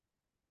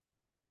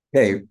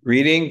Okay,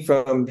 reading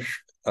from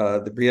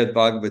the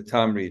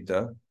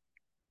Bṛhad-bhāgavatāmṛta,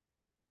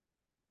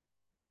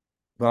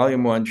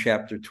 Volume 1,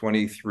 Chapter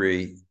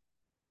 23,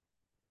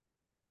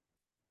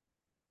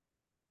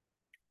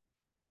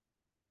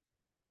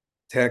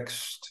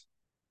 text,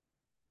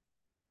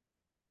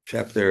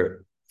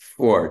 Chapter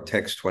 4,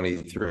 text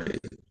 23.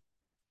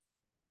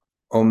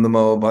 Om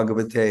Namo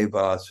Bhagavate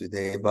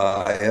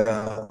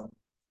Vasudevaya.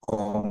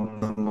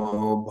 Om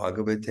Namo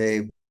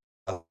Bhagavate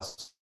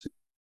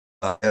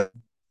Vasudevaya.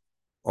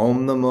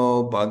 Om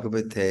Namo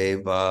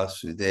Bhagavate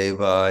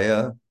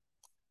Vasudevaya.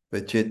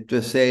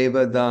 Vachitra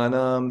Seva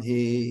Danam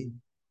Hi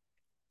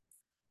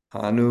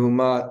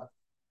Hanumat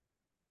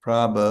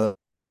Prabha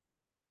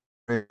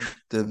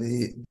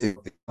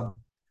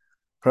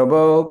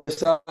Prabhu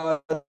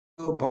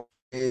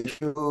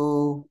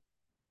Prasadu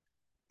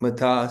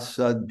Mata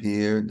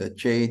Sadbir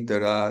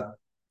Dachetarat.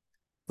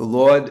 The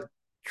Lord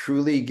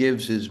truly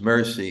gives his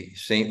mercy,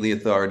 saintly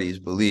authorities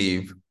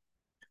believe,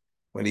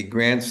 when he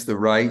grants the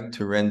right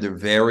to render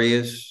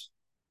various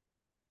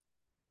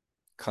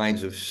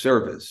kinds of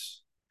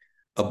service.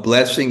 A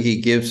blessing he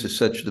gives to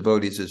such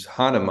devotees as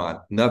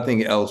Hanuman.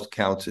 Nothing else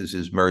counts as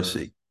his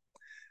mercy.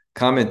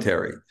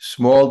 Commentary.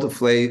 Small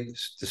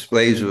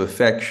displays of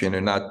affection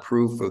are not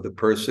proof of the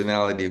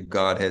personality of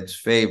Godhead's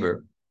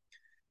favor.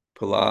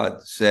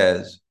 Bṛhad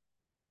says,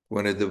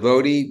 when a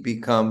devotee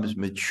becomes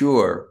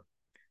mature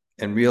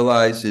and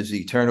realizes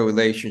the eternal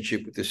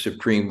relationship with the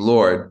Supreme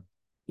Lord,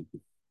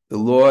 the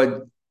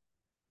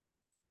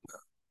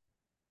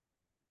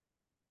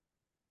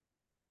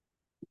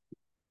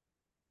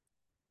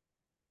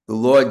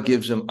Lord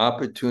gives him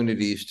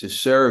opportunities to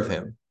serve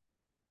him.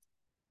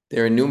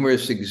 There are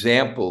numerous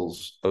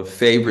examples of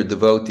favored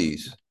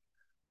devotees.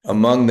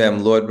 Among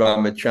them, Lord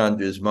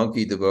Ramachandra's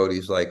monkey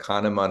devotees like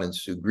Hanuman and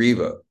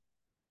Sugriva,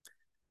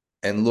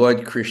 and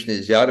Lord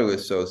Krishna's Yadu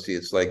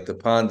associates like the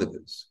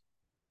Pandavas.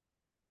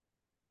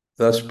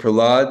 Thus,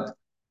 Bṛhad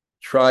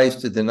tries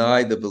to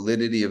deny the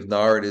validity of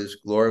Narada's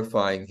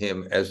glorifying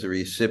him as the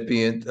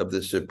recipient of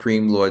the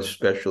Supreme Lord's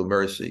special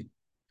mercy.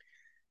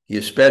 He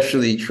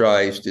especially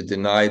tries to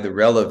deny the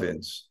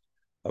relevance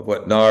of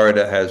what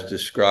Narada has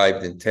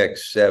described in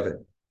text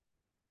 7.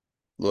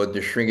 Lord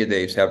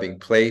Nrsingadev's having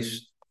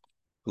placed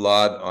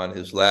Bṛhad on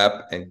his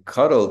lap and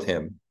cuddled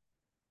him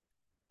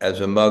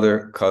as a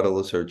mother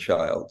cuddles her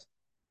child.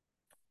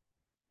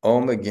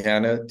 Om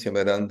Jnana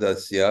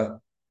Timirandasya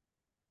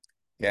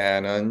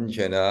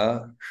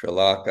Jnananjana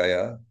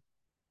Shalakaya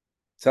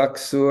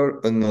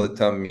Taksur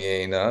Unmilitam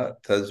Yena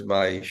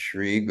Tasmai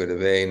Shri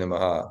Gurave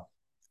Namaha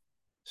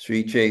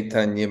Sri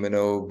Chaitanya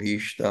Mano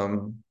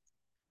Bhishtam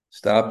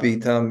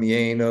Stapitam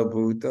Yena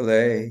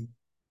Bhutale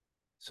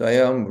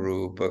Swayam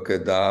Rupa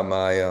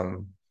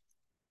Kadamayam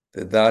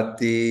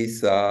Tadati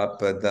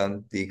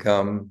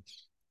Sapadantikam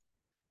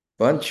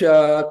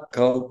Vancha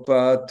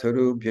Kalpa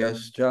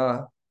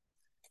Tarubhyascha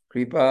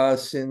Kripa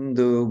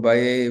Sindhu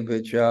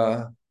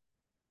Bhayevacha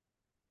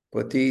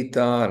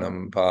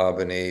Patitanam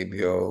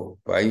Pavanebhyo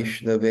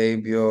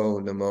Vaishnavebhyo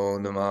Namo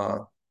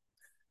Namah.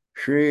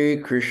 Shri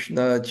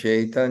Krishna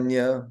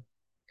Chaitanya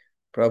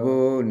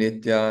Prabhu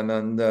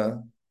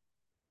Nityananda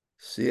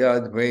Sri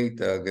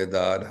Advaita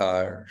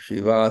Gadadhar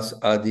Shivas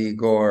Adi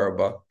Gaur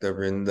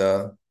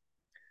Bhaktavrinda.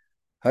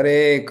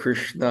 Hare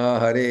Krishna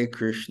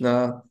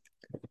Krishna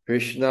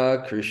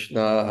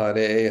Krishna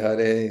Hare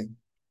Hare,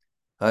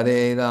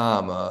 Hare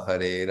Rama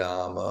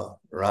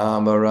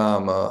Rama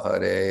Rama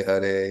Hare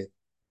Hare.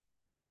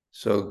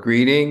 So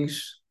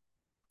greetings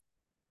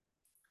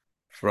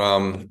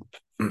from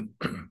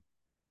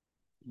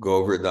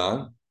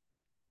Govardhan.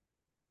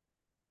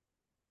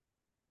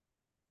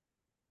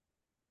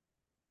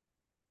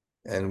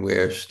 And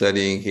we're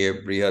studying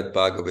here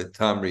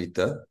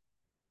Bṛhad-bhāgavatāmṛta,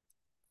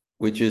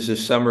 which is a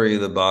summary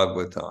of the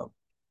Bhagavatam.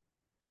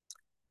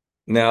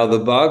 Now, the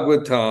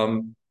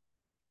Bhagavatam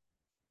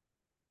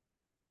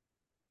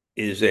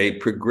is a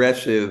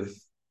progressive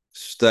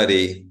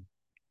study,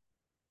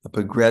 a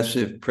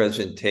progressive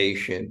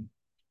presentation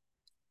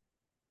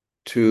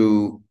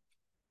to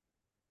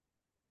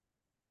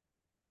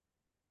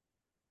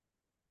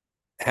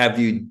have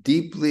you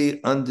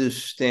deeply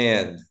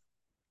understand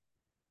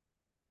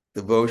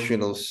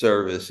devotional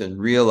service and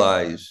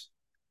realize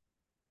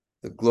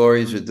the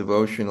glories of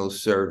devotional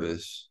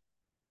service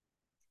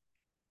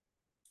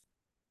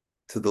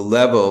to the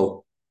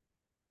level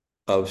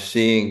of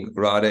seeing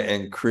Radha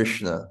and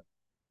Krishna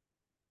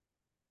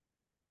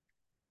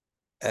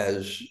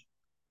as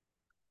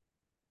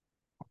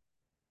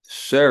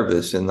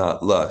service and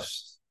not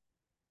lust.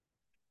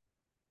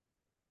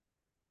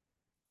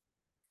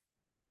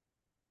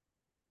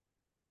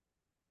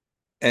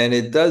 And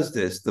it does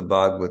this, the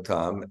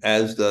Bhagavatam,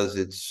 as does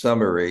its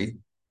summary,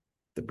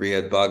 the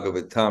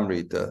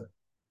Bṛhad-bhāgavatāmṛta,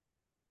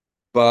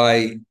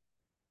 by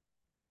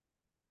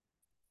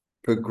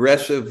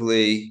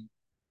progressively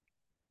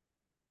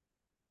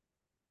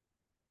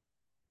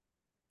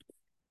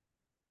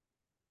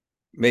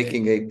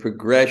making a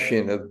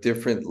progression of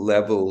different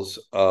levels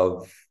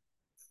of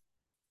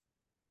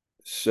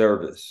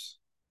service.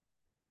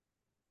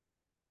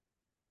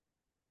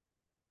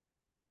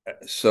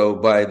 So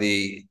by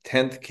the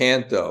 10th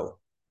canto,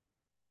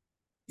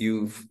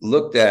 you've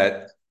looked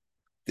at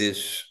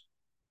this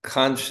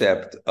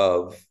concept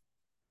of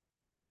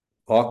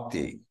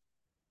bhakti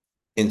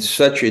in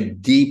such a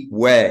deep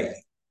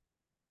way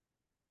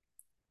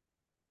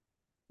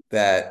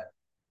that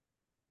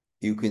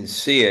you can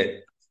see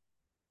it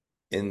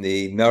in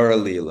the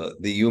Naralila,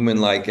 the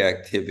human-like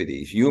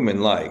activities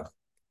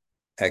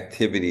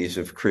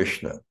of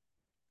Krishna,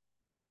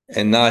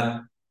 and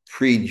not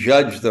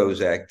prejudge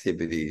those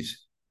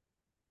activities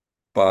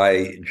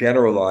by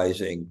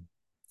generalizing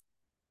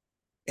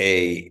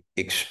a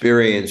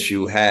experience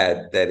you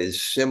had that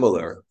is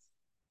similar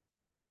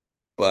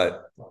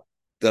but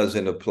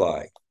doesn't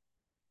apply.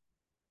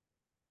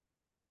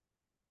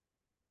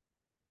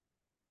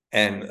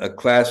 And a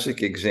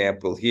classic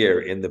example here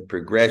in the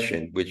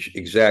progression, which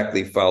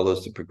exactly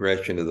follows the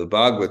progression of the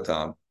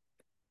Bhagavatam,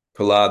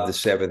 Prahlad, the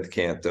 7th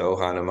canto,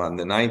 Hanuman,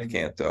 the 9th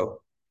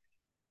canto,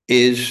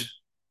 is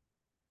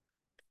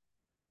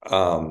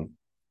Prahlad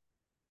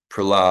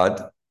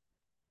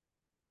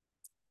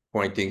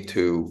pointing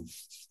to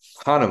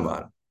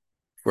Hanuman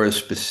for a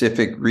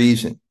specific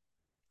reason.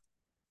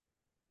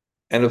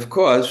 And of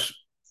course,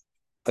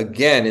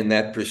 again, in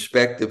that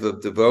perspective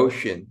of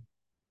devotion,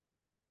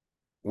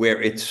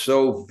 where it's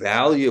so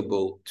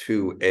valuable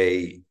to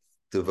a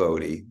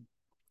devotee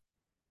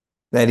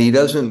that he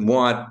doesn't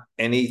want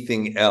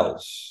anything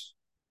else.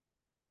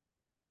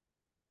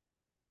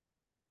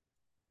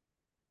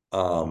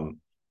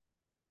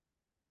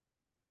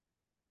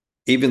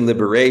 Even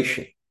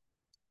liberation.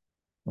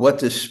 What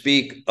to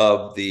speak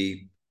of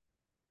the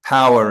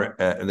power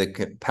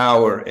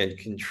and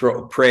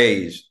control,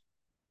 praise,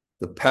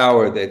 the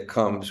power that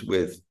comes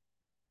with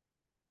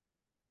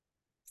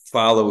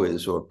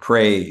followers or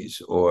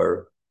praise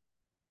or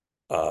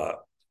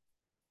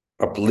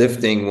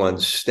uplifting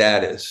one's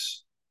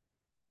status,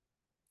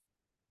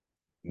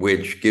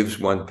 which gives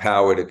one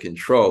power to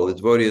control. The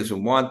devotee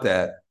doesn't want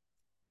that.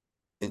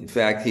 In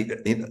fact,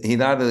 he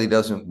not only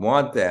doesn't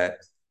want that,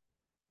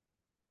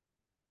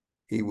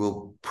 he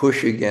will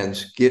push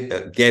against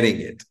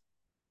getting it.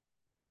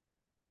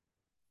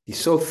 He's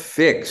so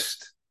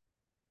fixed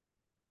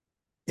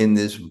in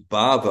this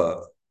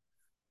bhava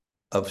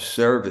of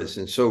service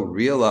and so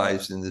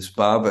realized in this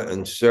bhava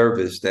and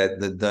service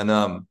that the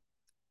dhanam,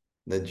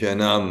 the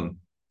janam,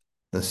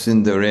 the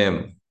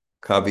sindarim,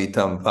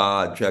 kavitam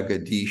va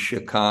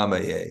jagadisha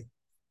kamaye,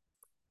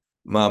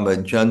 mama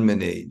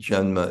janmane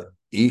janma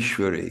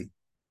ishwari,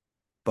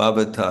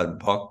 bhavatad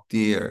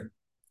bhaktir,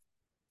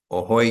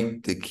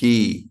 ahoit the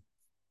key,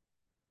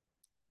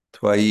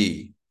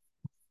 twayi.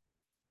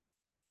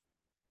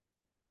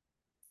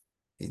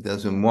 He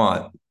doesn't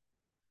want.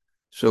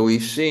 So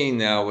we've seen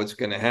now what's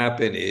going to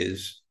happen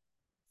is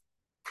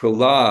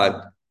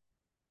Prahlad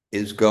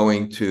is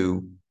going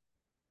to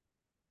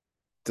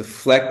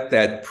deflect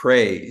that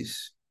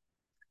praise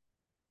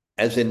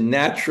as a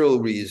natural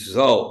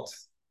result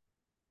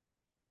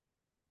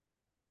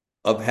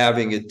of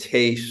having a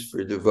taste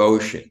for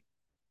devotion,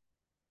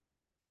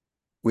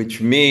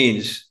 which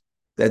means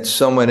that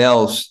someone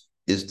else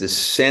is the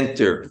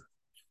center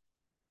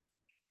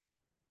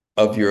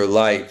of your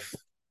life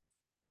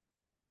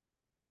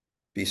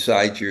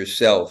besides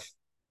yourself.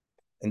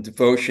 And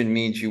devotion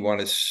means you want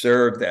to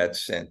serve that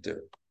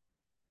center.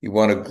 You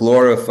want to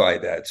glorify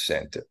that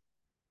center.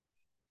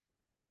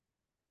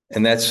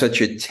 And that's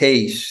such a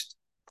taste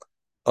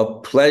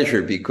of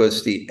pleasure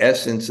because the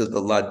essence of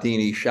the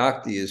Hladini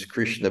Shakti is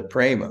Krishna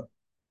Prema.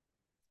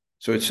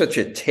 So it's such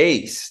a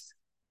taste.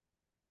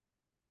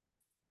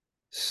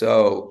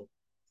 So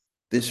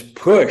this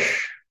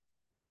push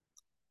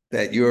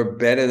that you're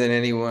better than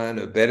anyone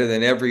or better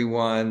than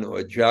everyone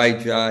or jai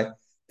jai,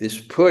 this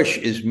push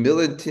is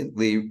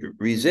militantly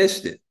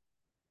resisted.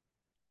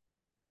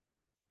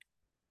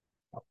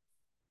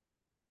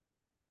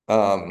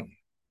 Of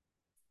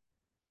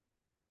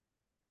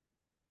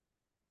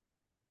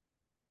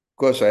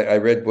course, I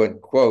read one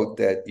quote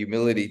that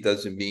humility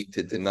doesn't mean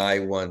to deny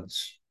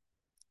one's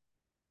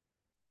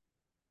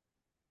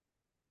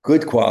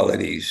good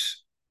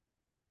qualities.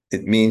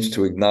 It means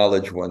to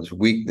acknowledge one's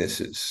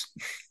weaknesses.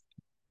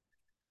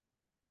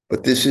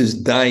 But this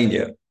is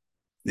dainya.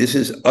 This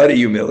is utter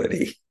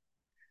humility.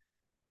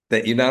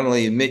 That you not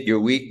only admit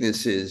your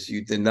weaknesses,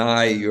 you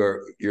deny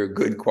your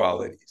good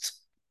qualities.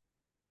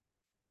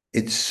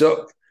 It's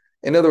so,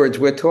 in other words,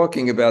 we're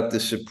talking about the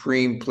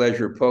supreme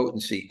pleasure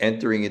potency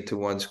entering into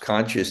one's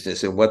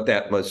consciousness and what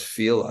that must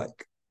feel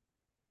like.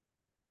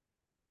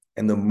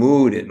 And the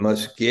mood it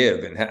must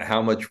give and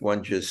how much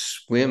one just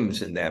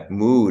swims in that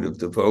mood of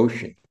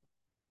devotion.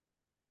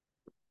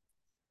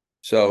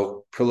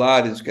 So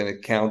Prahlad is going to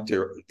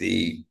counter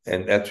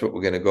and that's what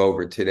we're going to go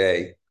over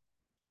today.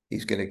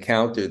 He's going to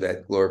counter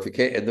that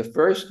glorification. And the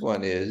first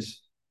one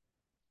is,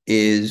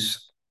 he's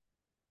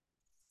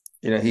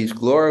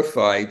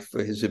glorified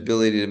for his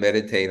ability to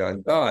meditate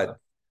on God.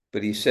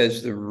 But he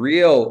says the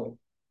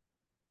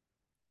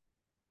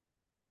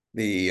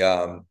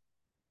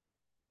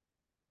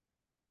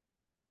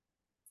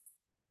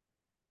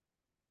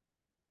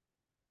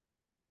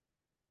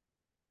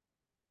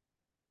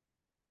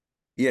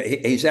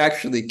he's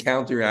actually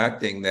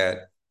counteracting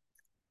that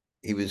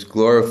he was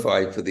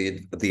glorified for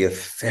the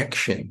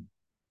affection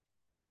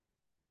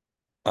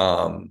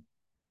of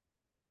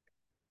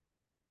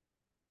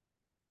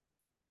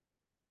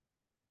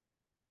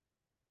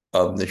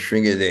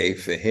Nrsimhadev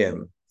for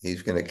him.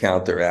 He's going to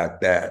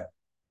counteract that.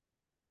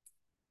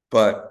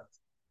 But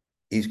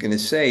he's going to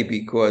say,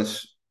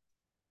 because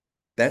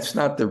that's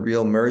not the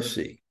real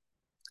mercy.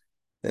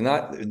 They're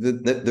not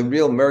the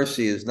real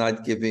mercy is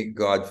not giving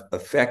God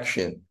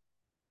affection,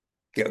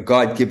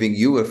 God giving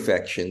you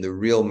affection. The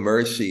real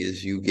mercy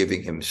is you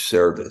giving him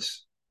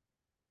service.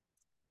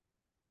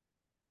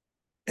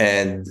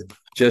 And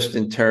just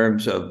in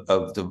terms of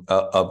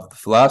the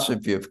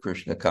philosophy of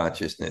Krishna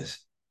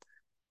consciousness,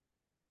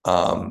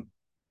 I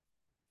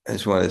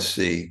just want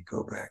to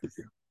go back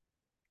here.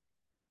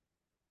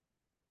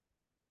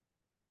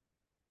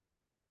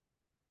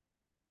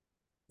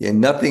 Yeah,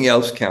 nothing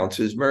else counts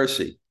as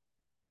mercy,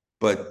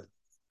 but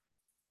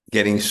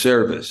getting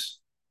service.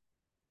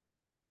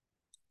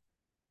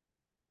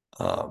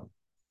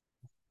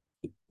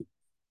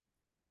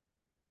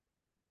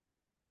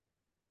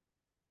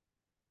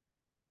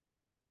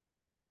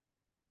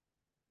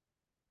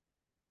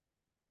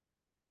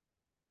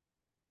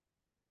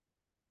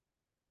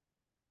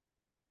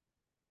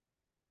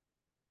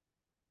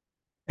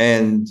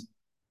 And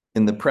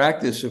in the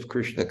practice of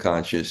Krishna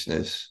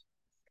consciousness,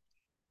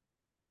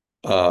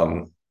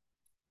 I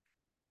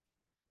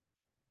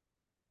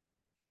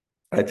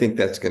think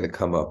that's going to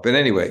come up. But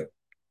anyway,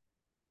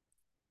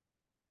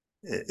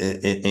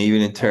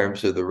 even in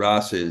terms of the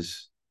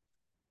rasas,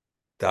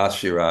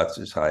 Dasyaras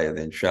is higher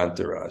than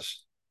Shantaras.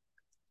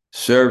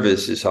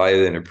 Service is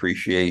higher than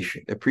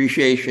appreciation.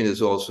 Appreciation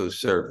is also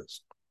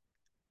service.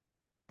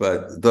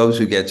 But those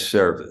who get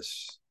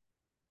service,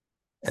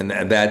 and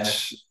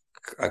that's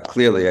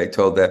clearly, I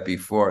told that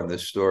before in the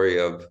story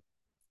of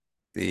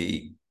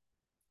the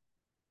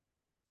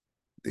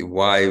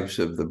wives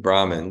of the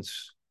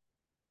Brahmins,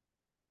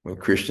 when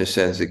Krishna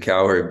sends the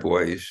cowherd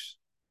boys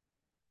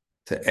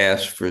to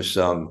ask for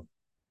some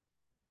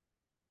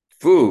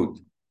food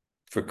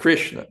for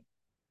Krishna.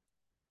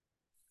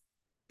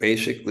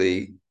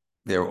 Basically,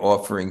 they're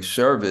offering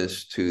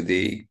service to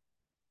the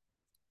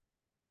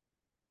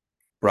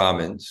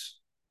Brahmins.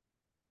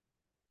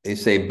 They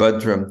say,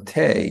 Bhadram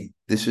te,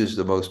 this is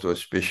the most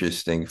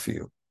auspicious thing for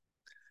you.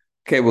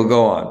 Okay, we'll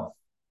go on.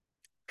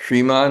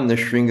 Shriman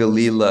Nrsimha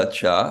Lila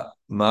cha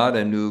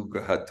madanu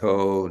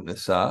grahato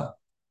nasa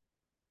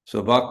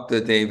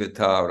Sabhakta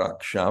devata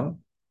raksham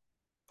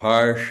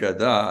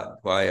parshada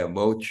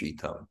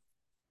dvayamochitam.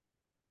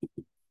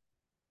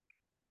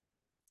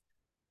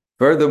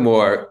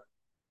 Furthermore,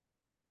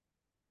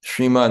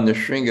 Shriman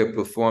Nrsimha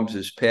performs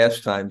his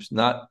pastimes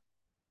not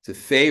to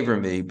favor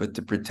me, but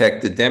to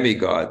protect the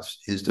demigods,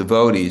 his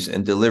devotees,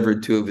 and deliver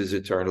two of his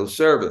eternal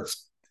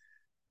servants.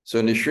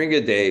 So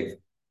Nrsimhadev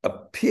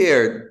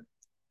appeared,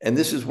 and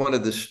this is one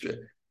of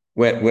the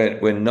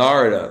when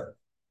Narada,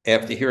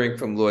 after hearing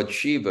from Lord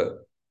Shiva,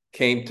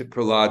 came to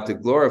Prahlad to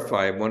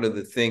glorify him, one of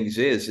the things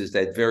is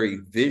that very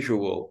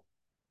visual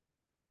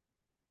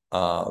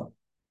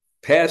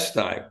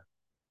pastime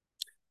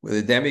where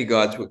the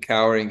demigods were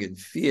cowering in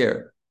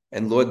fear,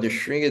 and Lord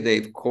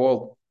Nrsimhadev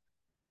called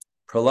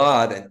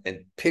Prahlad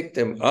and picked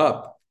him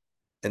up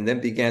and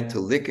then began to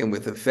lick him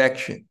with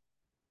affection.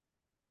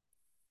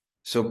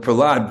 So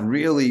Prahlad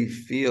really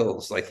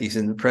feels like he's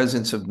in the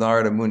presence of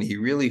Narada Muni. He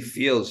really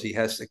feels he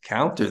has to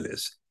counter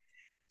this.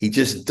 He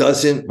just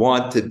doesn't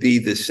want to be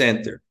the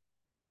center.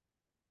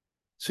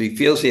 So he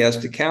feels he has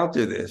to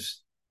counter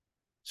this.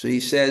 So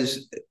he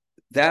says,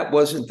 that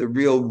wasn't the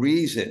real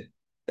reason.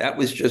 That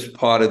was just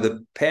part of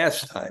the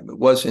pastime. It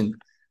wasn't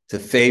to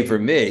favor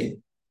me,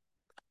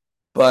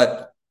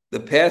 but the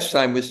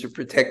pastime was to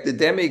protect the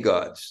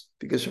demigods,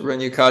 because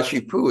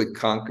Hiranyakashipu had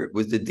conquered,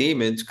 with the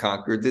demons,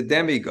 conquered the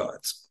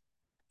demigods,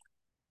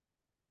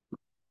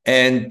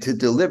 and to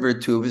deliver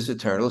two of his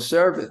eternal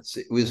servants.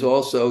 It was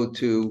also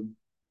to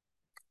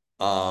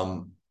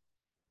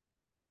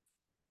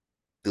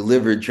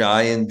deliver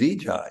Jai and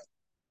Vijay,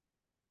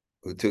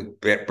 who took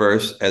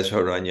birth as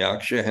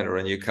Hiranyaksha and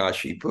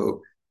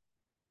Hiranyakashipu.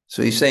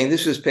 So he's saying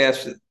this was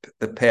past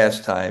the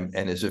pastime,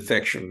 and his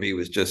affection for me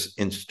was just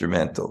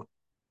incidental.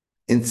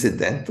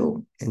 Brahmatat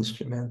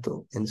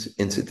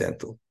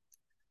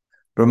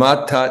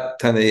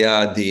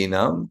tanaya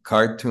dinam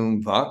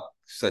kartum vak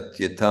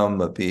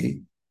satyatam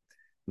api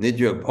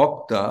nidya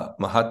bhakta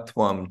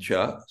mahatvam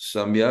cha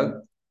samyag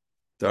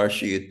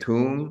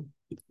darshayatum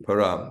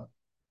param.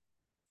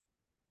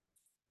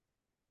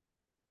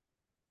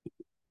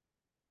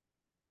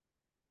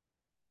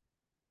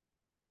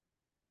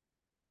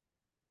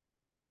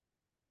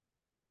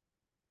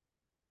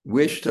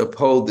 Wish to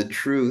uphold the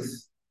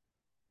truth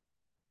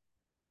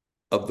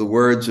of the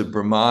words of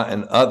Brahma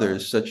and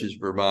others, such as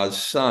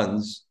Brahma's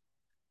sons,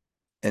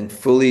 and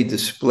fully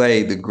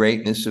display the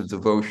greatness of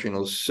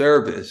devotional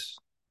service.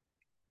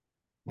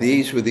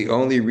 These were the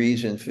only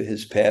reason for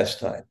his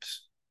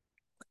pastimes.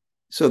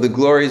 So the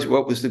glories,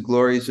 what was the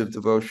glories of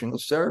devotional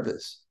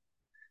service?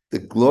 the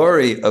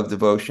glory of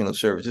devotional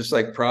service, just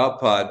like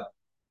Prabhupada,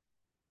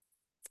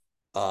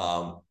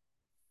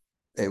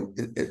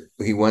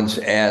 he once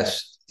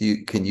asked,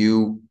 can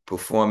you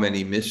perform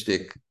any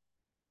mystic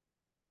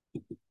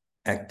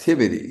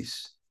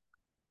activities?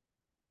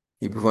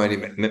 He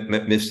performed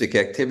mystic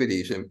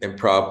activities, and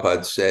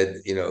Prabhupada said,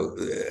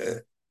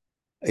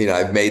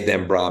 I've made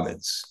them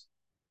Brahmins.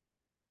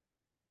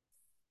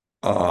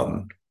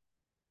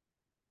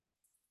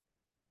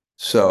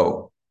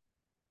 So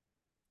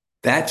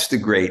that's the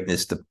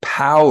greatness, the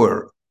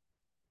power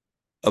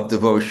of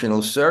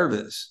devotional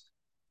service.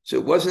 So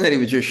it wasn't that he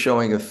was just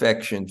showing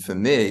affection for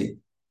me,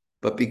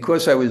 but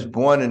because I was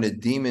born in a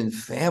demon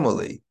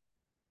family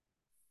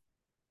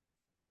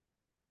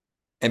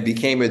and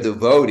became a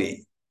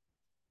devotee,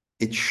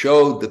 it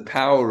showed the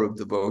power of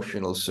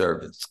devotional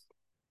service.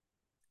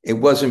 It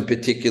wasn't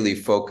particularly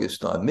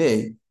focused on me.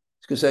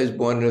 It's because I was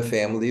born in a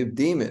family of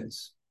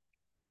demons.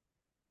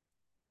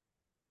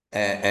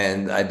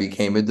 And I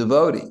became a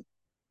devotee.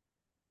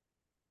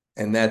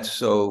 And that's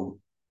so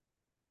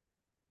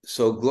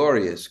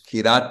glorious.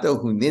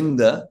 Kirata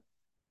huninda,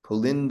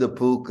 pulinda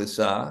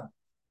pulkasa,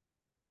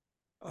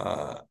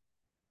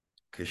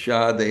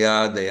 kasha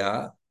daya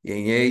daya,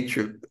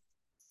 yenye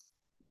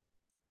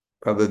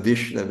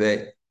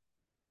prabhavishnave.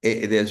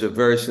 There's a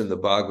verse in the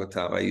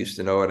Bhagavatam, I used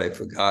to know it, I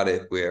forgot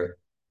it, where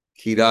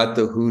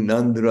Kirata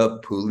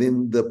hunandra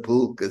pulinda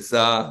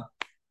pulkasa.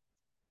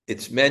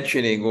 It's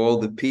mentioning all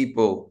the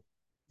people,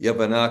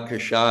 Yavana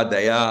kasha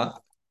daya,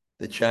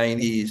 the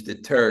Chinese, the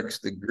Turks,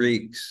 the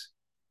Greeks,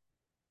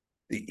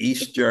 the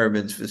East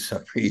Germans for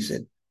some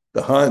reason,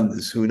 the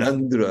Huns,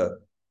 Hunandra,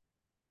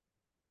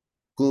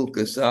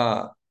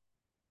 Pulkasa,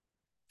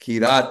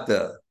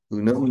 Kirata,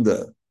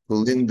 Hunanda,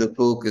 Pulinda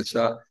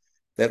Pulkasa,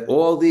 that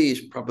all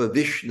these,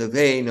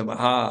 Prabhavishnave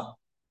Namaha,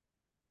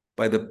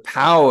 by the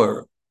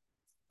power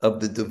of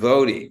the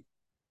devotee,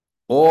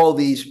 all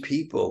these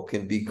people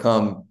can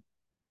become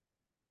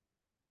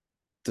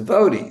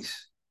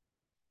devotees.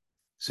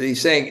 So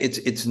he's saying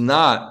it's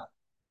not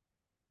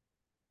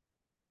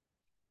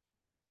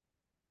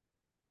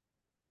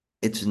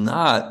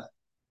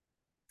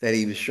that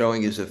he was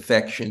showing his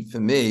affection for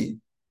me.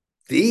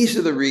 These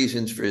are the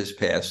reasons for his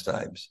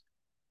pastimes.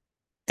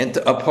 And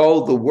to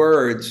uphold the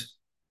words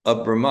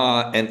of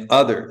Brahma and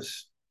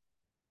others.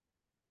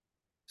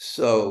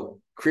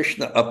 So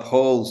Krishna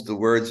upholds the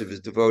words of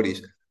his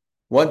devotees.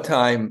 One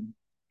time,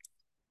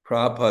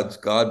 Prabhupada's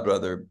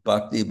godbrother,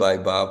 Bhakti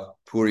Bhav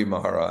Puri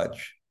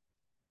Maharaj,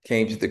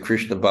 came to the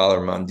Krishna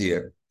Balar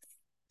Mandir.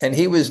 And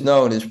he was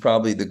known as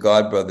probably the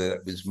godbrother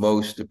that was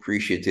most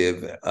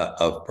appreciative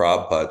of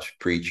Prabhupada's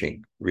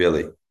preaching,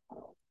 really.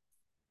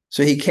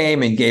 So he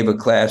came and gave a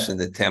class in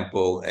the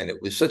temple, and it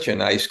was such a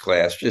nice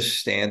class, just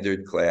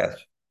standard class.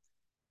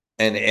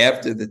 And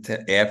after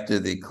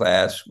the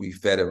class, we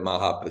fed him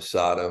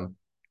Mahaprasadam.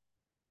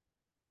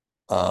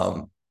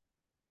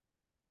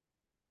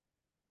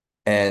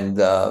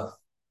 And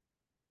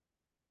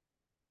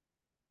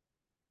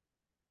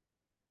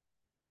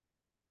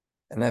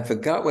I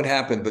forgot what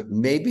happened, but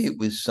maybe it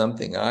was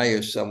something I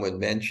or someone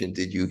mentioned.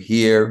 Did you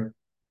hear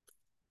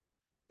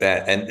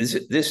that? And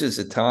this is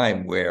a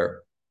time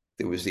where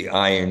there was the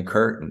Iron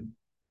Curtain.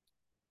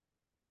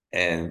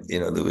 And,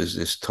 there was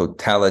this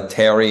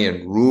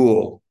totalitarian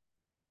rule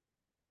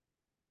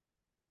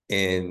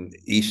in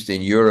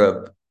Eastern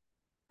Europe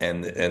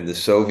and the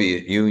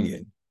Soviet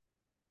Union.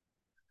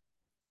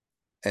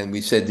 And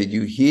we said, did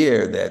you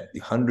hear that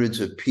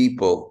hundreds of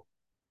people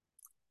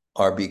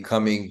are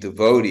becoming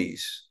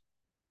devotees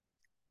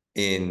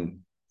in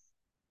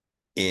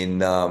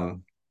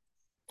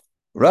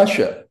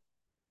Russia?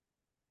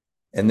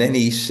 And then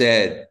he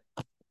said,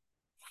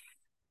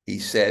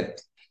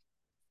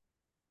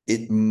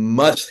 it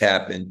must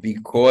happen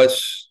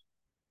because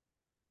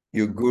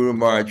your Guru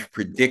Maharaj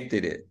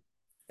predicted it.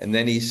 And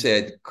then he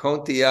said,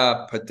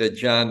 Kontiya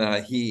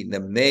patajana hi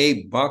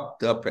name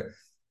bhakta.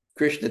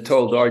 Krishna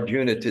told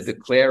Arjuna to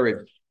declare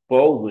it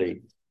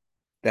boldly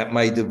that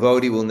my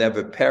devotee will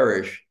never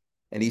perish.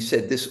 And he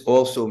said, this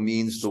also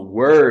means the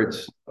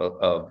words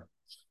of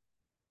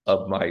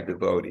my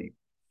devotee.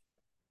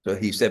 So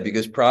he said,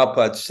 because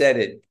Prabhupada said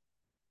it,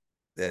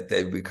 that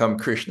they become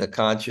Krishna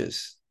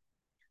conscious,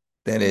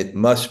 then it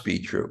must be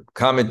true.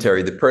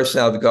 Commentary, the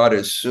personality of God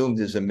assumed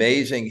his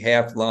amazing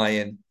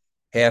half-lion,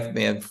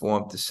 half-man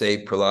form to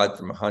save Prahlad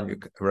from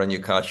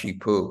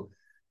Hiranyakashipu,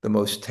 the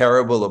most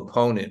terrible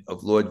opponent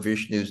of Lord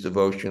Vishnu's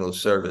devotional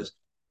service.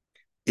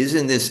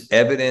 Isn't this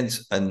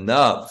evidence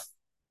enough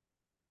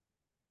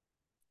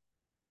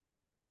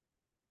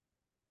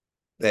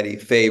that he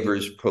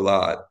favors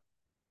Prahlad?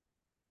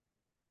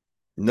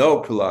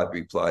 No, Prahlad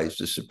replies,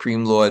 the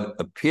Supreme Lord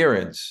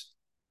appearance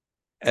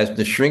as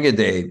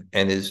Nrsingadev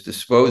and his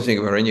disposing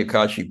of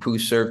Hiranyakashipu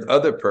served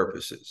other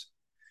purposes.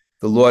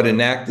 The Lord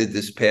enacted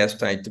this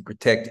pastime to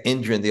protect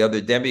Indra and the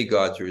other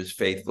demigods or his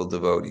faithful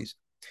devotees.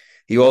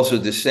 He also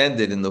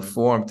descended in the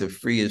form to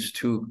free his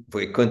two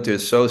Vaikuntha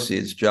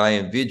associates, Jai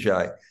and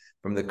Vijay,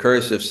 from the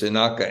curse of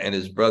Sanaka and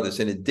his brothers.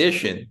 In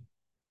addition,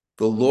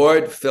 the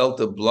Lord felt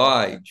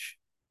obliged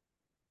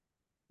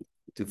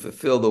to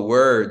fulfill the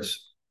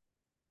words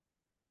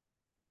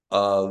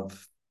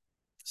of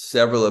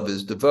several of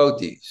his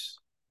devotees.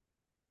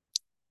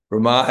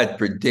 Brahma had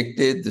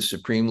predicted the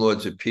Supreme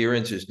Lord's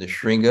appearance as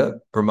Nrsimha.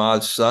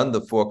 Brahma's son,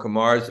 the four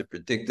Kumars, had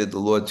predicted the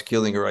Lord's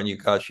killing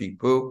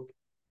Hiranyakashipu.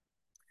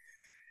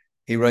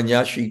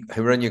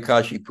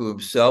 Hiranyakashipu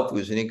himself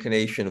was an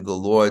incarnation of the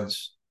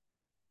Lord's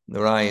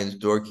Narayan's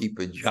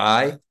doorkeeper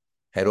Jai,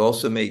 had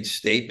also made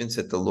statements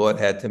that the Lord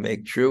had to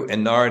make true,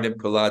 and Narad and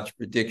Prahlad's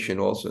prediction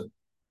also.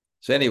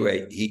 So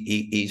anyway,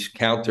 he's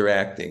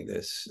counteracting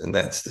this, and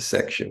that's the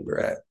section we're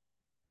at.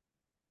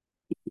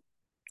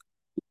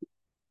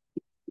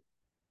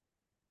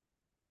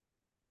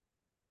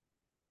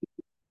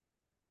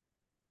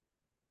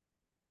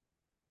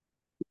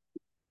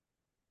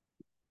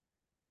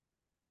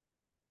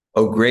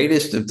 O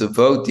greatest of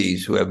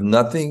devotees who have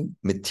nothing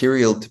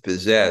material to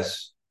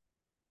possess,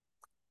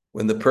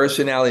 when the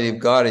personality of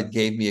God had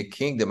gave me a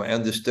kingdom, I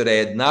understood I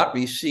had not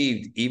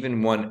received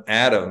even one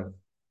atom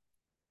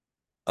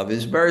of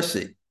his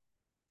mercy.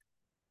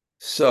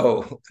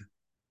 So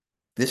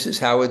this is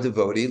how a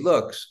devotee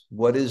looks.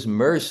 What is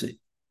mercy?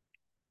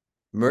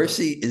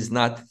 Mercy is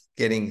not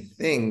getting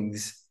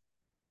things.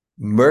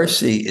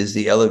 Mercy is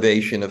the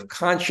elevation of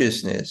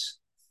consciousness.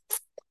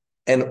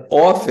 And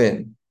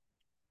often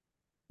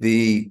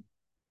the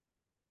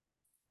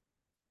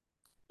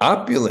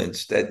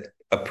opulence that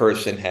a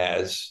person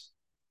has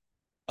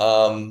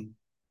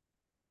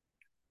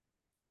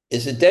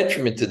is a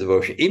detriment to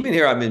devotion. Even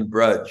here, I'm in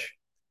Bṛhad,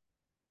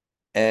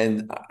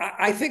 and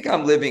I think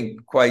I'm living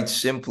quite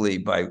simply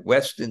by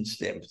Western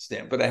stamp,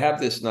 but I have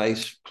this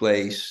nice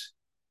place,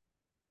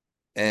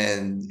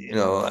 and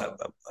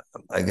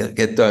I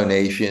get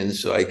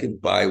donations so I can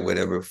buy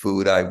whatever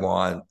food I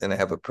want, and I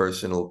have a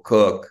personal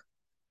cook,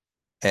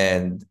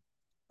 and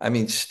I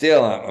mean,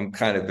 still, I'm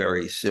kind of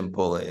very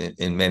simple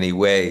in many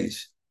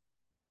ways.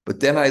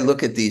 But then I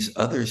look at these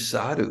other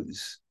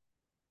sadhus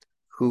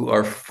who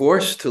are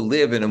forced to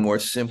live in a more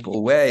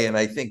simple way, and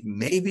I think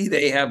maybe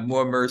they have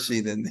more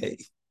mercy than they.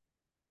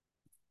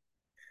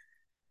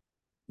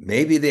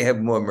 Maybe they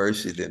have more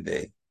mercy than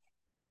they.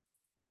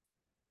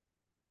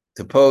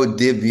 Tapo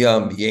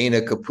divyam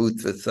yena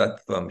kaputra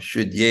sattvam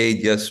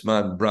shudyed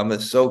yasman brahma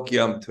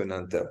sokyam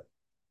tunanta.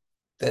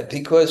 That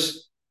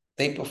because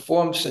they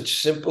perform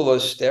such simple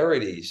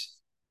austerities,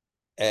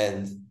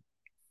 and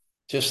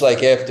just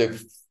like after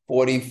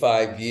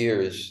 47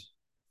 years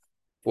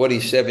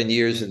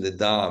in the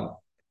Dham,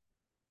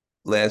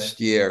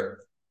 last year,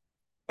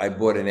 I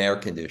bought an air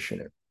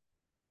conditioner.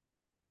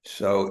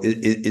 So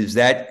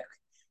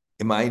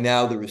am I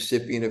now the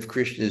recipient of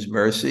Krishna's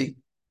mercy?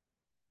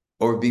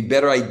 Or it'd be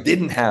better I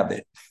didn't have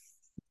it.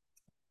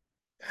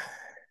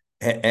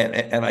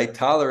 And I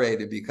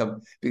tolerate it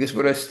because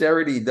what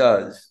austerity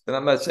does, and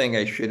I'm not saying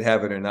I should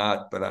have it or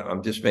not, but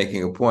I'm just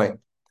making a point.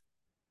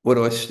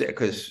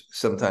 Because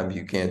sometimes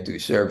you can't do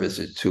service,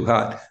 it's too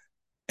hot.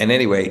 And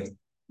anyway,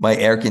 my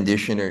air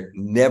conditioner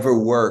never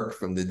worked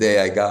from the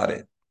day I got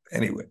it.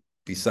 Anyway,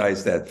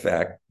 besides that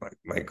fact,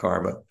 my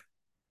karma.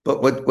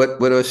 But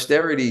what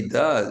austerity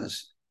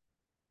does,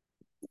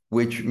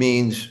 which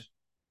means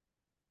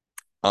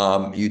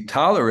you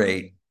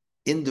tolerate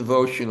in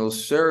devotional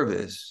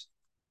service,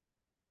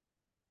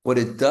 what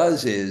it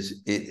does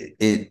is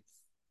it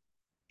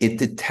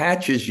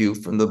detaches you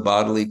from the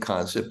bodily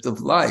concept of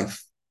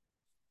life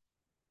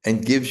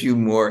and gives you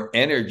more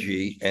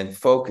energy and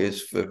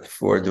focus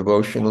for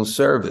devotional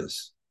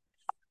service.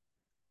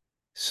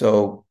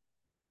 So,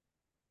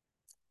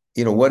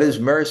 what is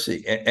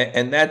mercy?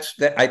 And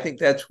I think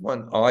that's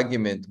one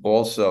argument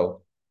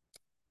also.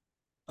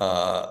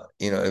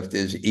 If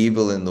there's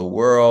evil in the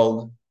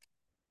world,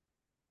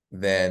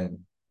 then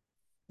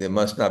there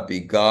must not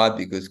be God,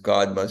 because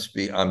God must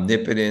be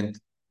omnipotent,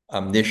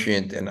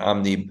 omniscient, and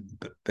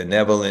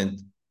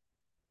omnibenevolent.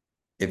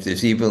 If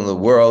there's evil in the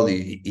world,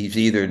 he's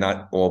either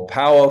not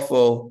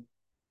all-powerful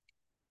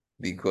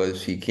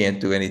because he can't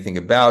do anything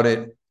about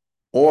it,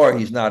 or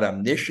he's not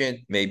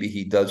omniscient, maybe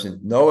he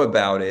doesn't know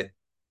about it,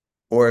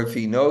 or if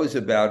he knows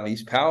about it and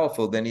he's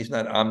powerful, then he's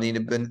not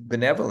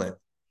omnibenevolent.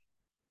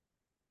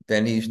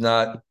 Then he's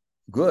not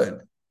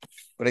good.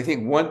 But I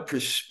think one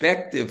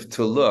perspective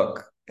to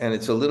look, and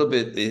it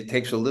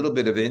takes a little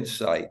bit of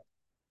insight,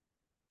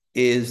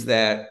 is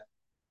that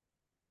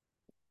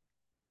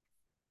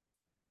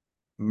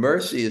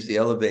mercy is the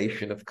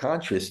elevation of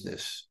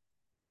consciousness.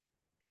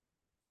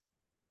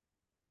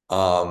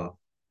 And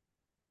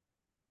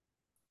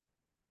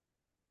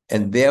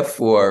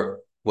therefore,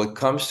 what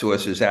comes to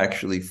us is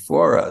actually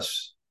for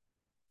us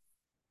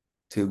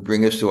to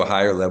bring us to a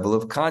higher level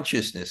of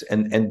consciousness.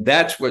 And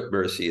that's what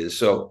mercy is.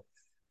 So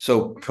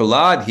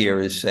Prahlad here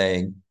is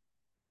saying,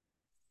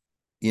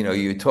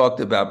 you talked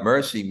about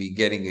mercy, me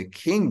getting a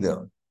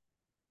kingdom.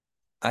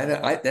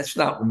 That's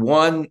not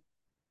one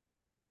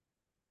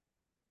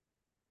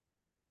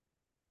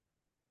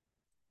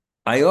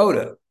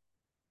iota.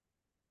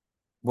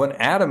 One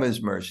atom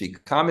is mercy.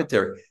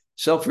 Commentary.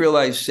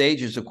 Self-realized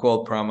sages are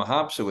called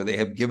Paramahamsa, where they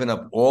have given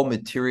up all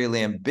material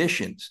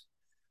ambitions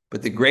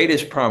But the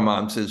greatest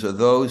Paramahamsas are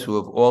those who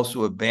have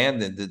also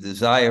abandoned the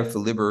desire for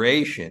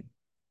liberation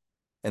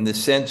and the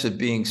sense of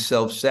being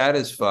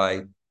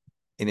self-satisfied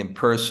in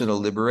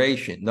impersonal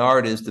liberation.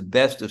 Narada is the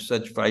best of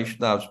such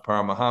Vaishnavas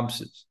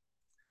Paramahamsas.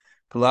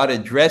 Prahlad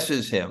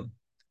addresses him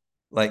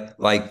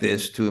like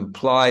this to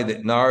imply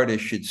that Narada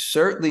should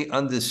certainly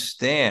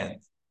understand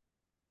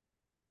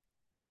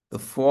the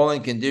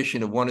fallen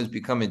condition of one who's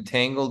become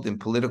entangled in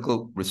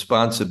political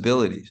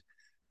responsibilities.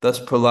 Thus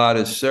Prahlad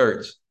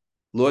asserts,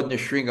 Lord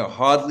Nrsinga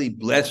hardly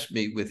blessed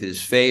me with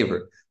his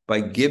favor.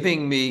 By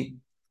giving me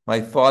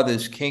my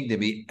father's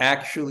kingdom, he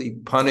actually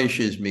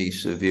punishes me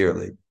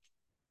severely.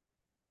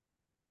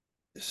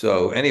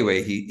 So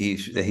anyway,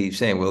 he's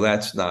saying, well,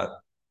 that's not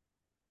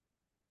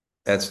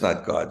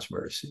God's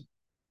mercy.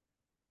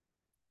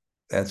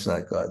 That's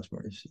not God's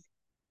mercy.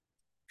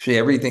 See,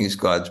 everything is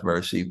God's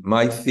mercy.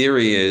 My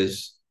theory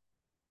is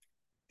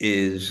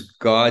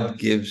God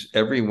gives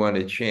everyone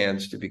a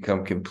chance to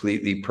become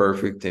completely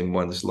perfect in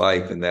one's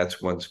life, and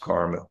that's one's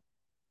karma.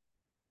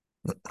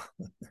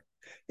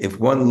 If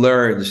one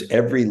learns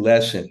every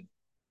lesson,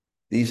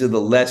 these are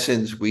the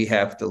lessons we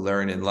have to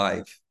learn in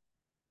life.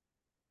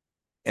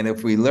 And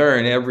if we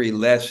learn every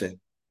lesson,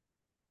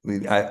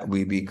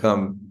 we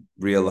become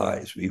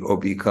realized, or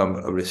become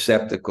a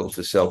receptacle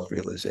to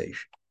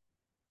self-realization.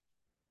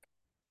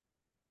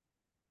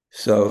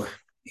 So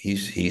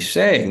he's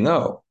saying,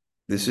 no,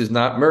 this is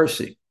not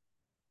mercy.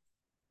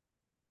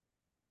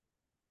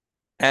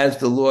 As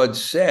the Lord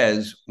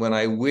says, when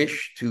I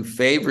wish to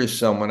favor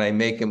someone, I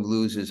make him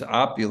lose his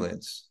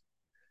opulence.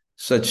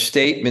 Such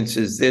statements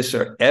as this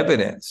are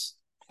evidence,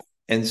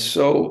 and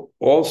so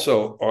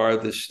also are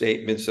the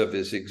statements of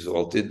his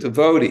exalted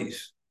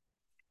devotees.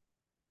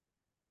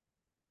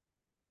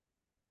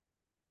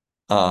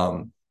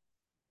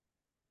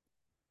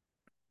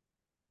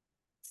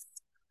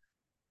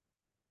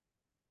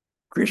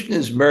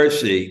 Krishna's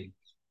mercy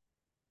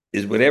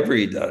is whatever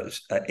he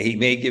does. He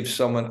may give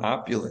someone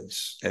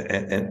opulence,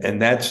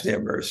 and that's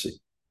their mercy.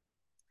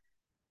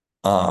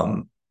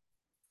 And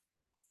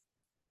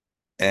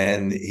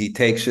he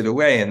takes it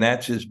away, and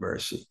that's his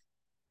mercy.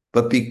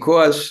 But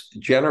because,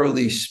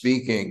 generally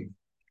speaking,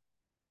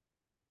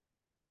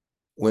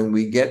 when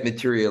we get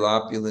material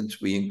opulence,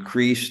 we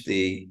increase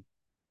the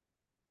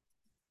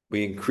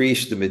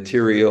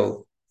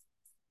material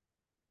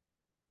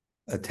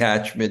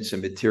attachments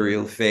and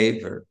material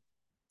favor,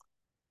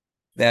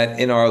 that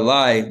in our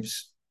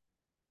lives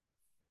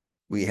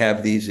we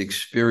have these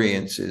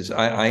experiences.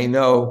 I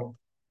know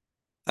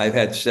I've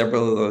had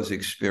several of those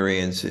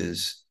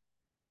experiences,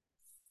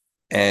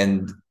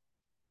 and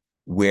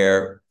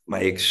where my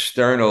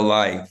external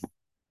life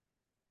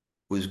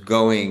was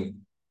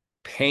going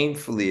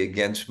painfully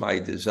against my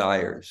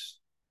desires.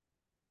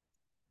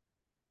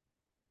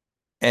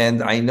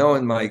 And I know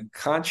in my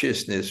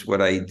consciousness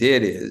what I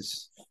did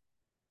is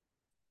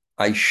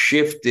I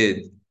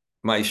shifted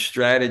my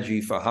strategy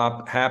for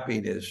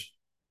happiness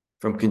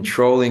from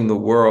controlling the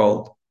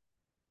world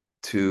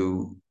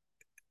to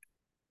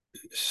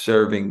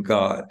serving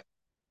God,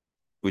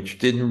 which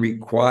didn't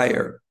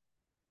require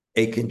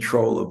a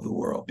control of the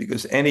world,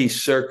 because any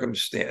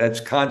circumstance,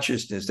 that's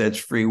consciousness, that's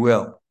free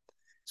will.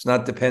 It's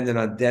not dependent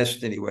on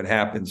destiny, what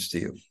happens to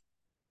you.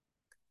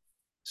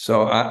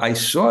 So I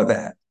saw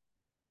that.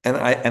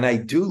 And I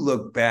do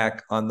look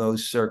back on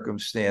those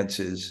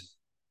circumstances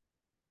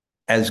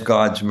as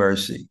God's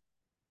mercy.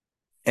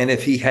 And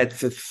if he had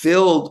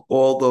fulfilled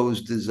all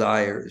those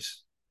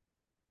desires,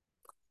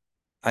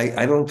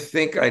 I don't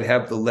think I'd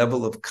have the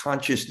level of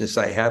consciousness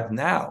I have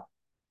now.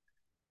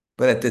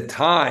 But at the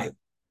time,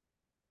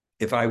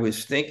 if I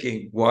was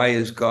thinking, why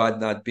is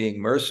God not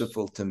being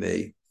merciful to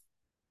me?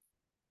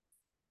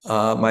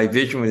 My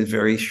vision was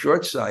very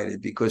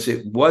short-sighted, because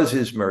it was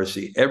his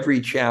mercy.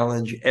 Every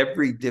challenge,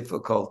 every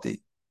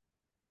difficulty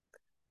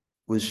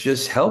was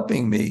just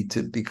helping me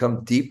to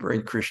become deeper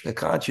in Krishna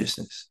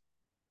consciousness.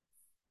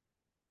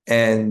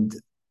 And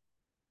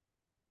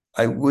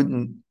I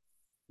wouldn't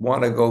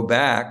want to go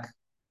back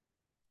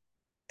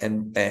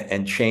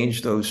and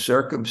change those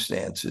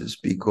circumstances,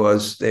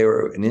 because they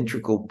were an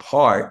integral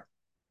part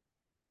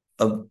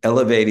of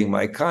elevating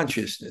my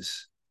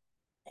consciousness.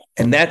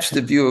 And that's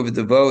the view of a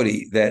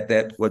devotee,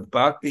 that what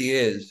bhakti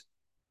is,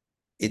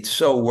 it's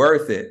so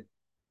worth it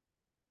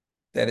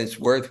that it's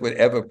worth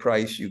whatever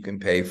price you can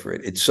pay for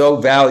it. It's so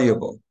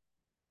valuable.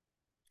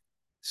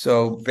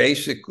 So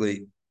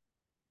basically,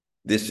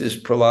 this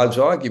is Prahlad's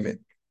argument.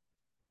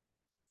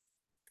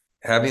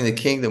 Having the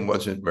kingdom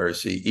wasn't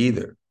mercy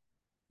either.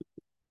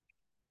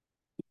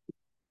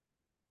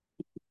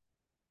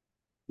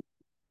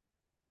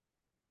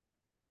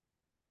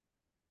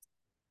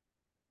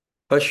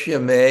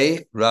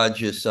 Pashyame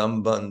Raja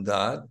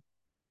Sambandhat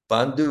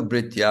Bandhu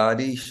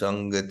Brityadi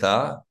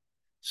Sangata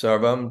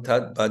Sarvam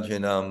Tat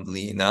Bhajanam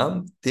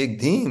Linam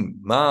Digdhim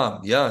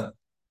Mam Yan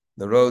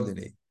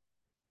Narodini.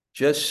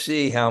 Just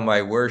see how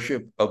my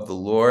worship of the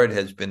Lord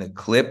has been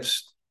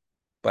eclipsed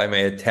by my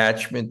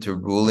attachment to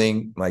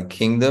ruling my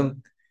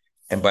kingdom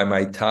and by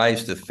my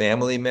ties to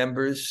family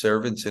members,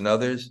 servants, and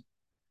others.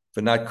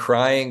 for not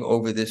crying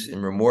over this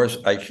in remorse,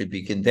 I should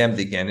be condemned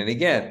again and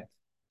again.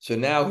 So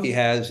now he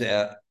has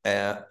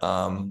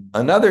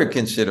another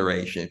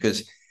consideration,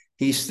 because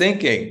he's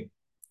thinking,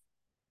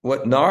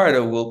 what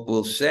Narada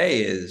will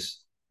say is,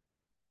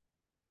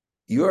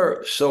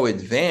 you're so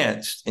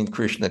advanced in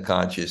Krishna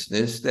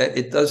consciousness that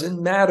it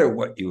doesn't matter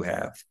what you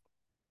have.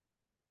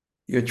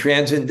 You're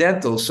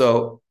transcendental.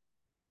 So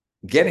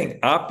getting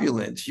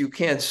opulence, you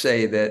can't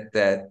say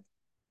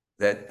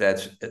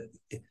that's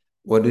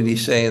what did he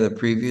say in the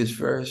previous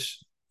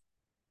verse?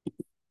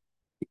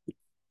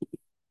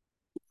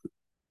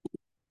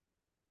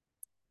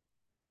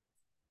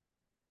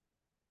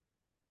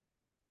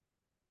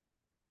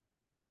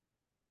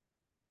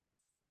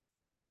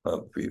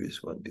 Oh,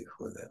 previous one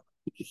before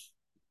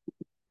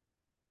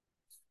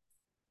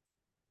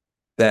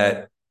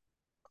that.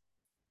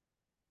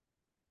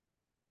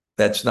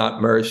 That's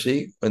not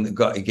mercy. When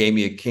God gave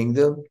me a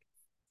kingdom,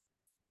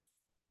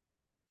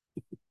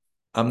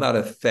 I'm not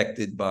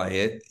affected by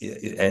it,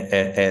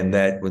 and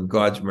that when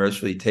God's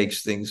mercifully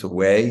takes things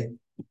away,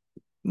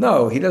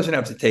 no, he doesn't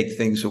have to take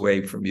things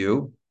away from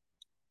you.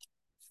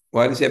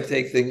 Why does he have to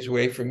take things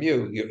away from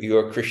you?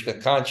 You're Krishna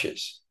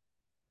conscious.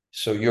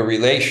 So your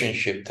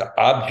relationship to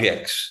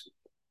objects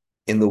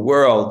in the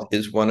world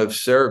is one of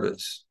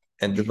service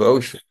and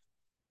devotion.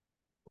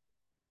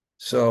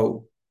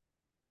 So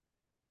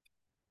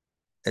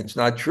it's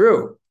not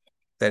true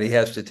that he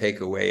has to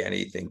take away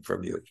anything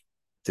from you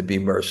to be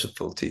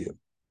merciful to you.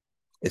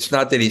 It's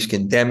not that he's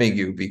condemning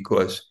you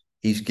because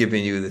he's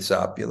giving you this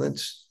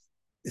opulence.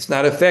 It's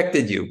not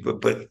affected you.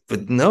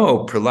 But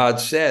no, Prahlad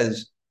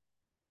says,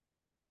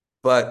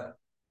 but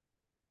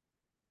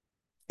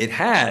it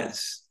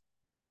has.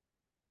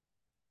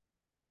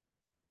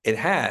 It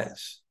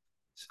has.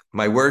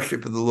 My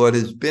worship of the Lord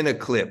has been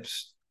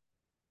eclipsed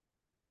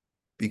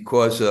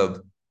because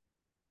of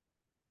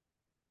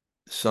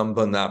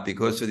Sambandha,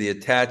 because of the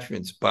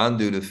attachments,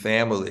 bandhu to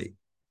family,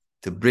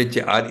 to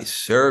Britya Adi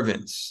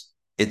servants.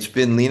 It's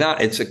been lina,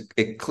 it's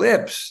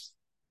eclipsed.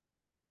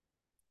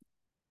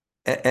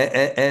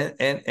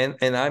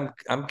 And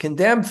I'm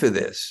condemned for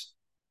this.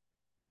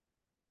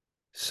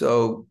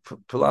 So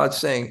Prahlad's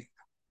saying,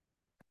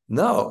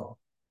 no,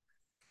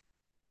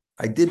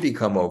 I did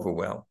become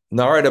overwhelmed.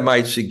 Narada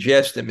might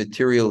suggest that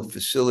material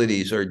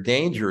facilities are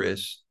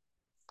dangerous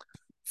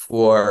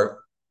for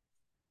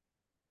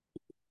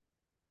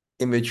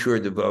immature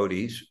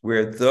devotees,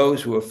 where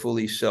those who are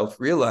fully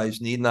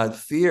self-realized need not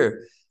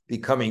fear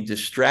becoming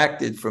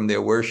distracted from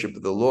their worship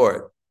of the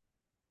Lord.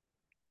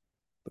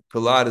 But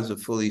Prahlad is a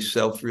fully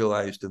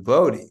self-realized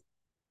devotee.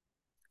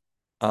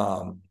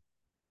 Prahlad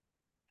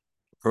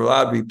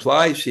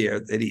replies here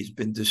that he's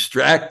been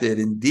distracted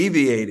and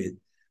deviated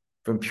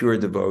from pure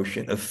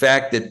devotion, a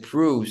fact that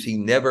proves he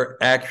never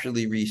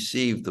actually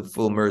received the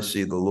full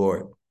mercy of the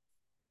Lord.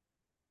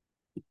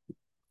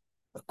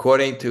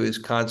 According to his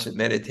constant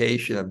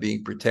meditation on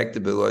being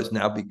protected by the Lord, has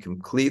now been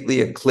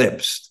completely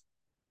eclipsed.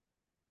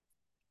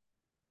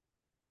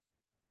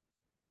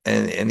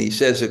 And he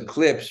says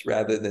eclipsed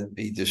rather than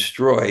be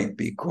destroyed,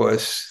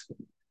 because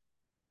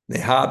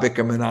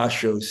nehabika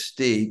manasho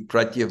sti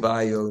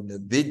pratyavayo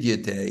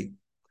navidyate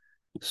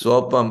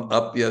sopam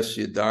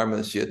apyasya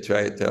dharmasya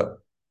trayata,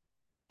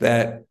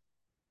 that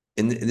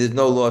there's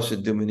no loss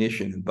of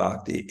diminution in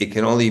bhakti. It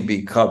can only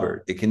be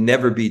covered. It can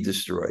never be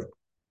destroyed.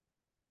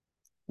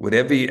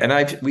 Whatever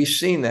we've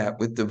seen that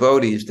with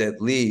devotees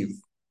that leave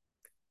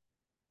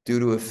due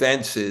to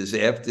offenses,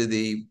 after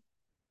the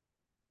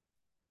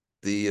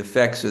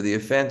effects of the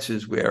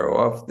offenses wear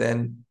off,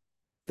 then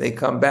they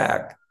come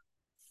back.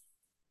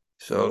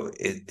 So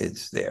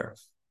it's there.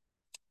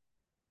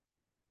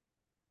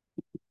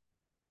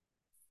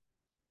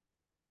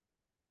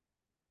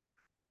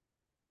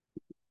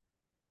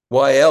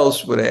 Why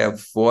else would I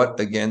have fought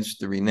against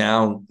the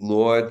renowned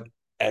Lord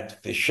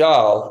at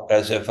Vishal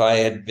as if I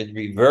had been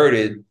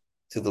reverted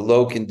to the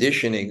low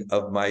conditioning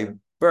of my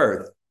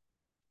birth?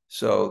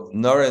 So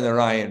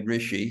Narayan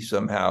Rishi,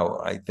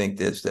 somehow, I think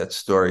there's that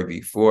story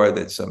before,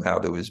 that somehow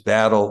there was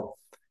battle,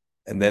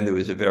 and then there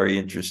was a very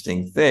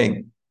interesting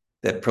thing,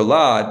 that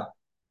Prahlad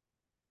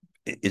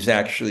is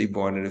actually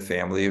born in a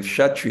family of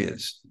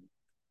Kshatriyas.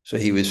 So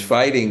he was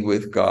fighting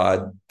with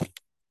God,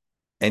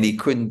 and he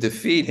couldn't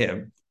defeat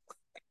him.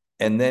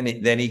 And then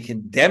he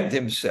condemned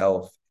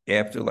himself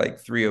after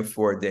like 3 or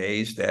 4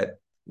 days that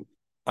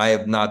I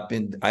have not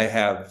been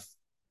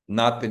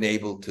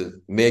able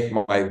to make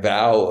my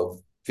vow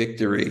of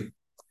victory.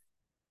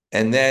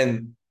 And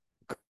then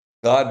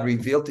God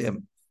revealed to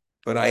him,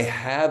 but I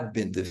have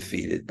been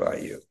defeated by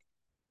you.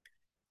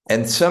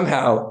 And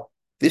somehow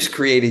this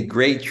created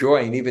great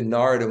joy. And even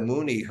Narada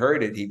Muni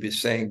heard it. He was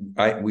saying,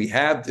 we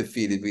have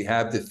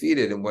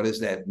defeated. And what does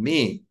that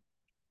mean?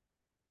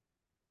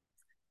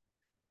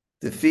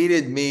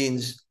 Defeated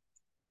means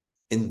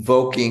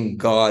invoking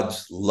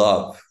God's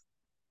love.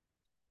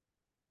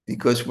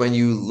 Because when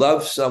you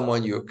love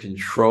someone, you're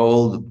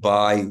controlled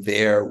by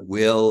their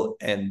will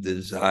and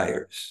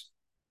desires,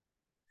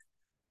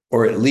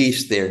 or at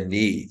least their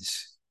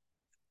needs.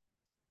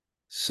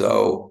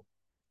 So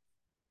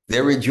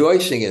they're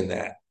rejoicing in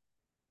that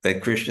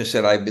Krishna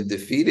said, I've been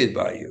defeated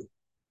by you.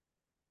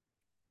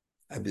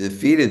 I've been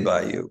defeated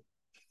by you.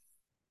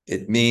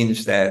 It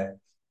means that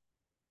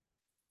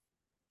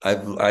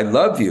I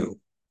love you.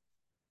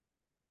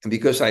 And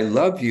because I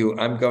love you,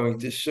 I'm going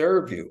to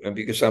serve you. And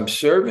because I'm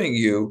serving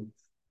you,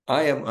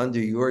 I am under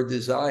your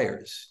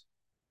desires.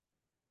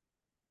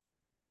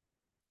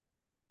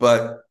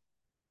 But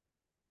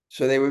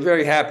so they were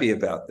very happy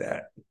about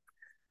that.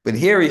 But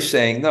here he's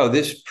saying, no,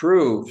 this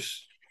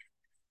proves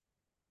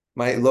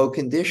my low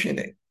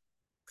conditioning.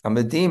 I'm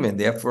a demon,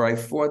 therefore I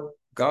fought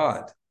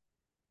God.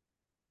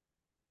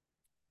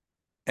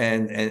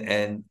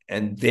 And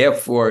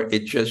therefore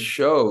it just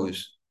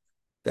shows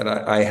that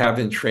I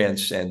haven't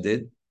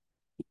transcended.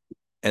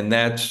 And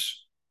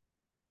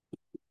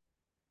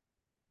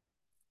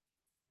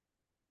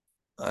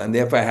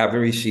therefore I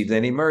haven't received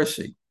any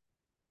mercy.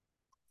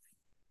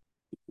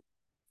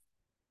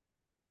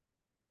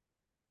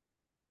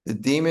 The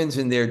demons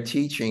in their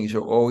teachings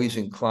are always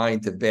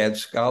inclined to bad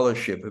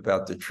scholarship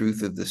about the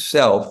truth of the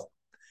self.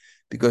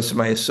 Because of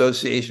my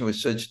association with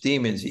such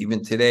demons,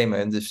 even today, my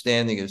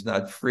understanding is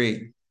not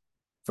free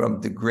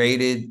from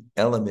degraded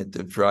element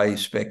of dry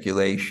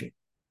speculation.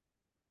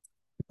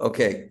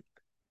 Okay,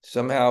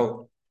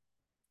 somehow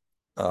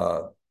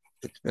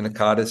it's been a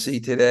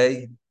Ekadasi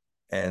today,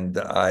 and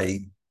I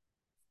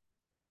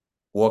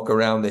walk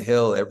around the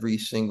hill every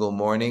single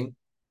morning.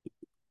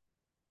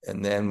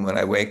 And then when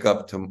I wake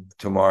up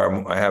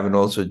tomorrow, I haven't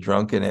also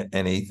drunken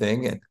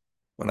anything. And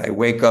when I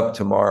wake up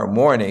tomorrow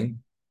morning,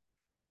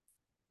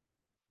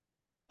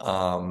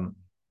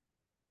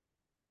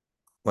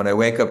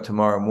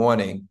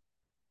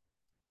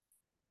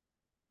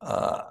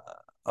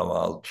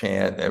 I'll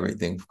chant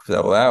everything for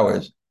several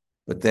hours,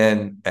 but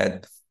then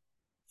at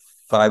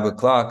 5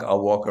 o'clock,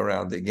 I'll walk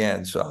around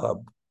again. So I'll have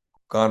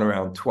gone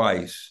around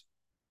twice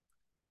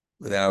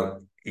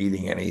without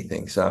eating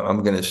anything. So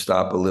I'm going to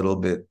stop a little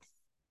bit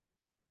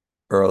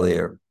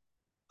earlier.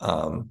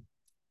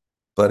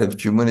 But if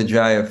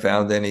Jamunajaya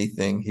found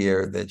anything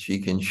here that she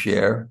can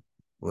share,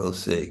 we'll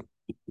see.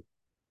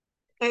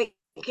 Hare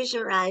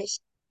Krishna Raj,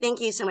 thank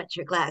you so much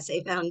for class.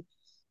 I found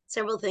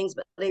several things,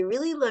 but I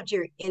really loved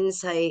your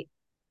insight,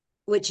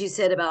 what you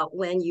said about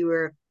when you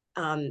were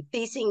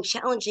facing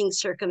challenging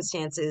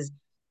circumstances,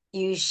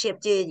 you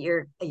shifted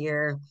your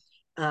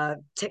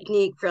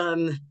technique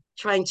from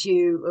trying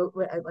to,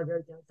 I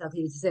wrote down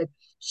something, you said,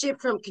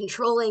 shift from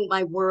controlling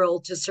my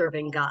world to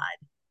serving God.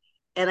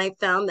 And I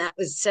found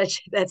that's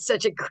such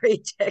a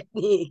great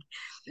technique.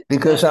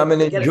 Because I'm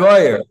an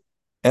enjoyer.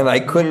 And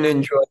I couldn't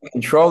enjoy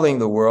controlling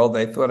the world.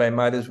 I thought I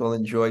might as well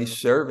enjoy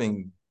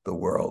serving the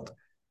world.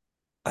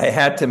 I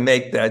had to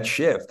make that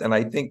shift. And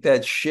I think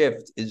that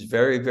shift is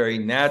very, very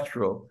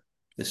natural.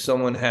 If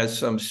someone has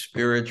some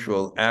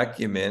spiritual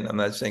acumen, I'm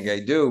not saying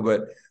I do,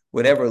 but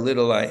whatever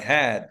little I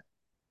had,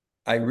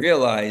 I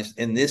realized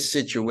in this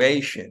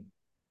situation,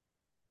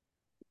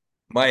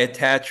 my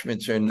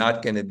attachments are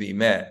not going to be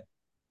met.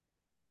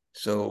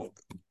 So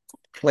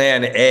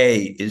plan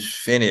A is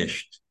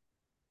finished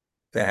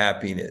for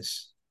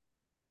happiness.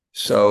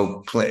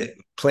 So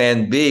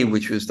plan B,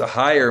 which was the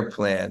higher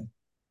plan,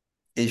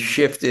 is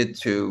shifted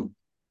to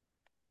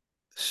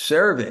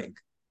serving,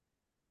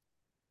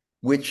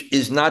 which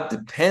is not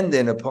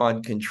dependent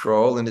upon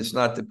control and it's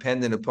not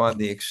dependent upon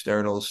the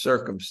external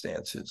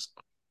circumstances.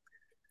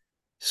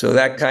 So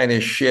that kind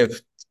of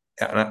shift,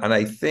 and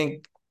I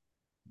think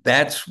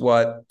that's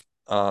what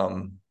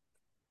our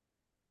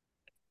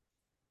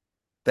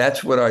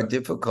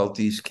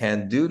difficulties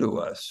can do to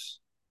us.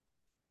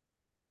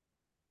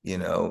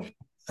 And also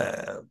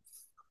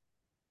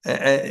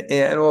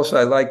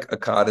I like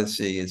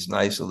Ekadasi. It's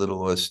nice, a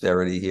little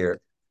austerity here.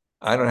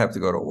 I don't have to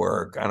go to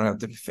work. I don't have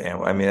to be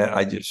family. I mean,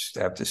 I just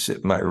have to sit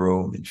in my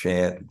room and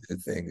chant and do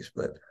things.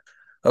 But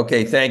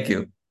okay, thank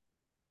you.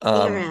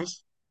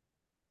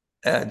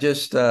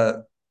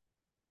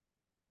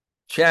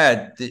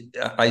 Chad,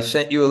 I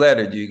sent you a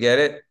letter. Do you get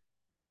it?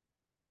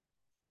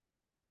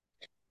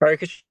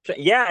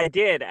 Yeah, I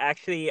did.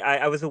 Actually,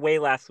 I was away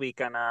last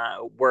week on a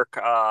work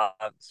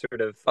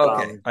sort of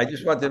Okay. I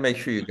just wanted to make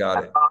sure you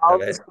got it. I'll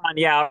respond.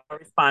 Yeah, I'll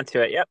respond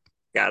to it. Yep.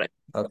 Got it.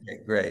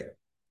 Okay,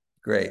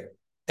 great.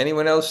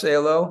 Anyone else say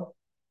hello?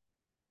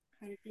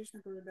 Hi,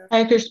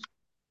 Krishna.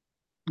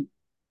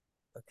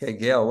 Okay,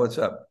 Gail, what's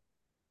up?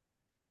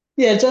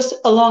 Yeah, just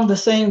along the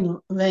same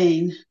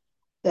vein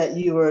that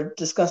you were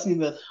discussing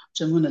with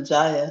Jamuna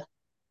Jaya,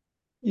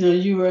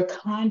 you were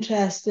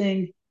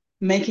contrasting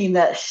making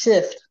that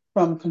shift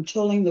from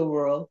controlling the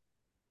world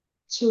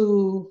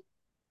to,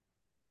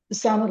 it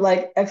sounded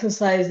like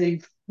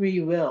exercising free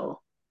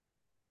will,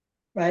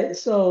 right?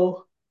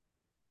 So,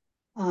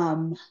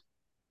 could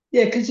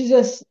you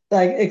just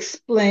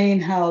explain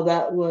how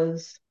that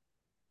was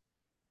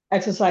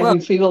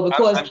exercising free will?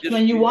 Because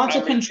when you want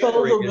to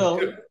control the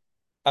will,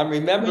 I'm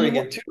remembering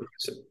it too.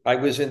 I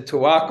was in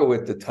Tuaco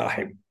at the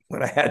time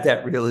when I had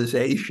that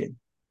realization.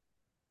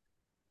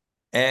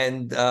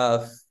 And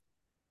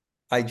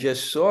I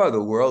just saw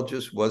the world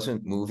just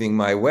wasn't moving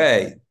my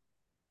way.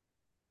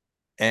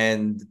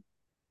 And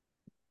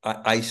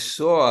I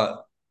saw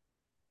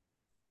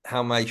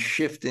how my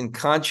shift in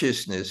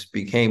consciousness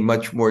became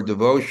much more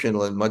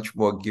devotional and much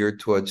more geared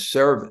towards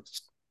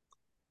service.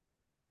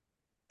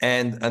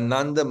 And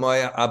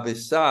Anandamaya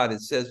Abhisad,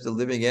 it says the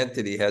living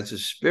entity has a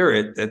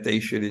spirit that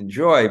they should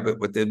enjoy, but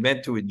what they're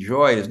meant to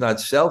enjoy is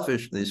not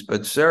selfishness,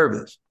 but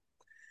service.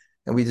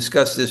 And we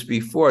discussed this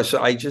before.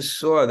 So I just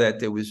saw that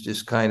there was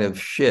this kind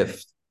of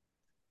shift.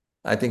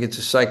 I think it's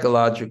a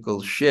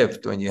psychological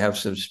shift when you have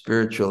some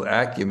spiritual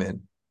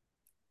acumen,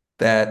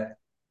 that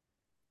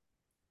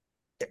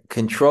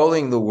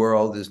controlling the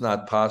world is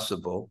not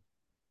possible.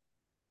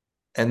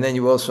 And then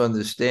you also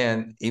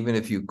understand, even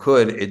if you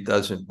could, it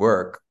doesn't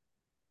work.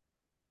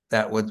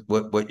 That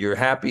what your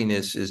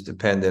happiness is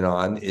dependent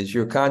on is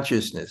your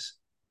consciousness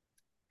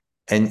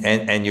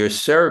and your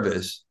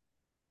service.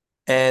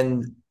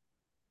 And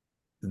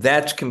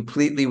that's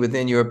completely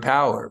within your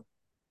power.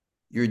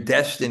 Your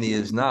destiny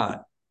is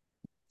not.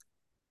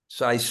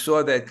 So I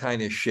saw that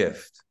kind of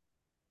shift.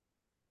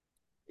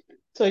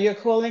 So you're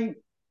calling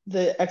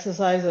the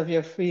exercise of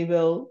your free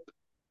will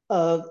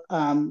of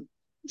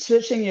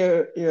switching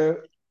your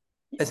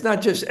It's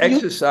not just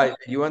exercise.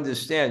 You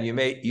understand,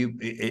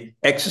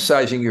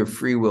 exercising your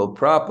free will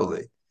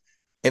properly.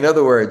 In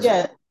other words,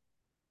 yeah,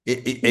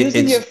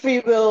 using your free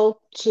will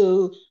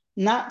to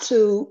not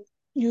to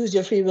use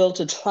your free will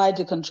to try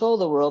to control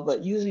the world,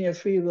 but using your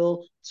free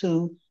will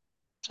to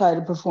try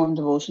to perform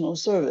devotional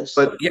service.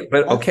 But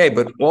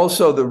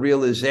also the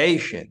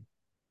realization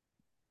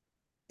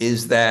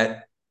is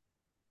that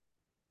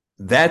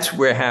that's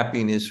where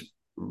happiness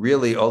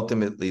really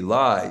ultimately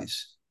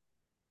lies.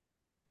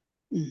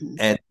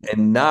 Mm-hmm.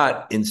 And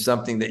not in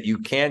something that you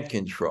can't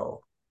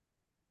control.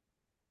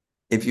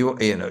 If you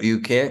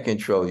can't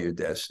control your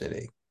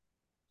destiny.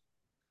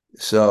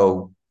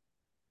 So,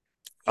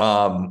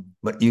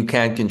 but you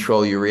can't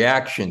control your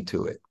reaction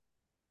to it.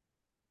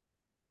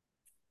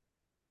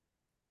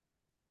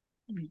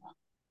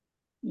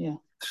 Yeah.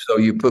 So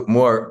you put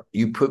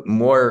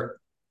more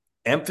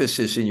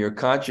emphasis in your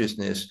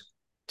consciousness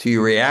to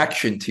your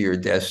reaction to your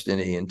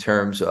destiny in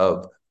terms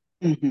of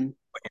what your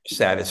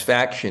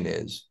satisfaction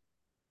is,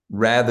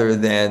 rather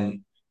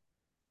than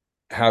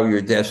how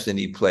your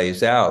destiny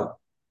plays out.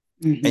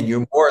 And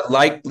you're more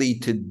likely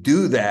to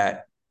do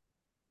that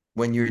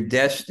when your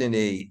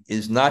destiny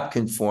is not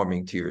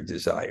conforming to your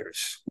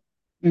desires.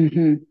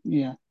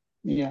 Yeah.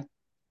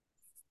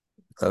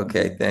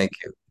 Okay, thank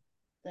you.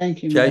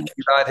 Thank you. Jai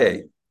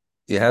Radhe,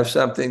 you have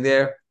something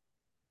there?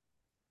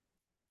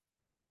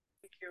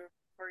 Thank you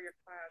for your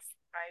class.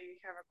 I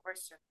have a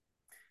question.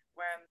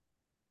 When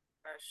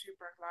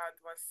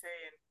Bṛhad was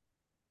saying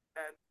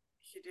that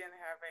he didn't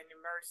have any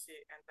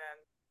mercy, and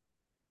then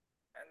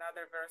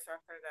another verse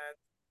after that,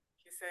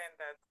 he's saying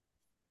that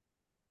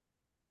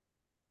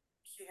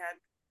he had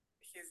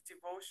his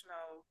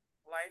devotional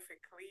life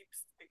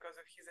eclipsed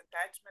because of his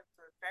attachment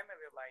to the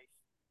family life.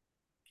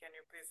 Can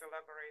you please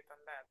elaborate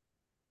on that?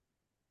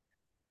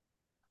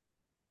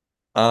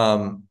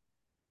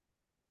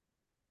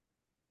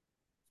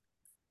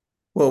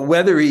 Well,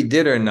 whether he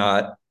did or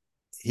not,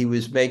 he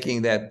was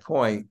making that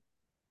point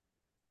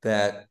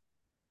that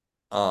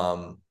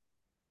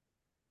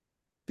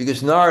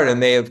because Narada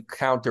may have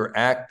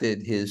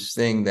counteracted his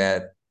thing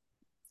that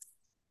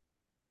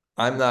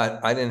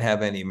I didn't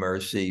have any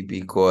mercy,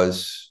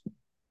 because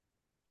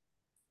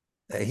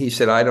he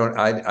said, I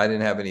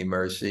didn't have any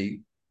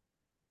mercy.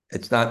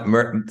 It's not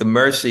the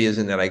mercy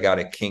isn't that I got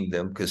a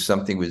kingdom, because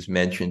something was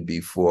mentioned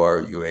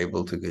before. You were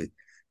able to.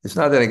 It's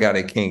not that I got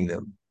a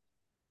kingdom,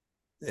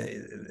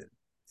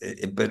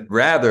 but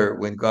rather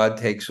when God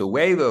takes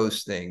away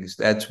those things,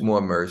 that's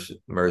more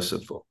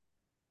merciful.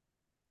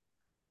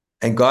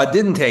 And God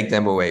didn't take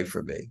them away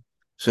from me.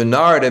 So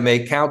Narada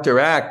may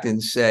counteract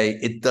and say,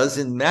 it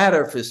doesn't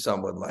matter for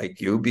someone like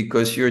you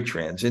because you're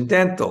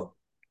transcendental.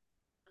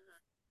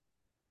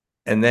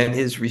 And then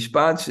his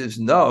response is,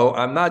 no,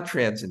 I'm not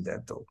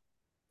transcendental.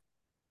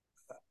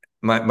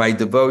 My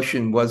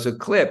devotion was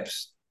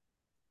eclipsed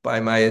by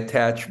my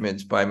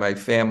attachments, by my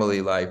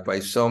family life, by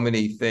so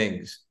many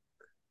things.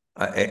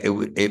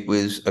 It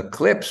was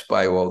eclipsed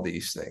by all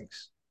these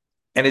things.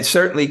 And it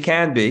certainly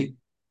can be.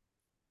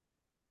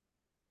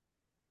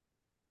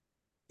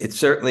 It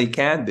certainly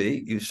can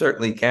be. You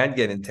certainly can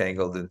get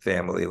entangled in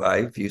family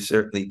life. You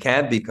certainly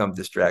can become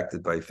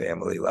distracted by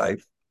family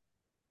life.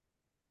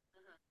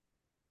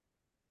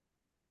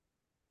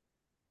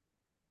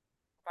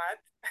 But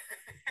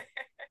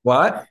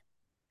what?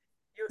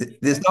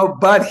 There's no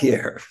but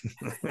here.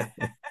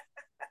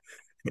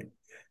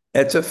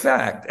 It's a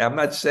fact. I'm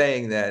not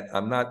saying that.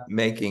 I'm not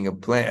making a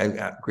plan.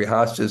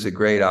 Grihastha is a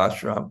great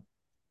ashram.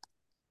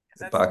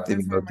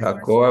 Bhaktivinoda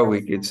Thakur,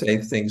 we could say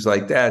things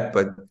like that,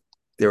 but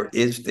there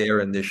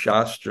in the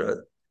Shastra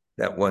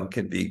that one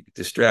can be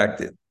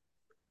distracted.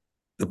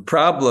 The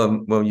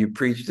problem when you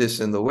preach this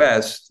in the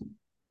West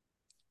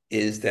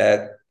is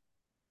that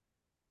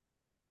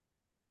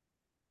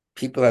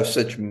people have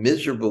such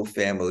miserable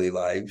family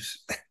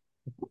lives,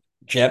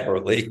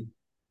 generally.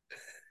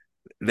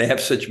 They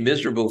have such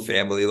miserable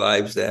family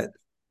lives that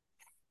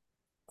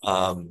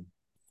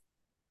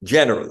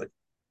generally,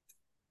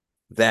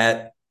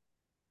 that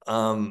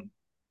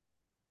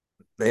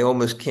they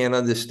almost can't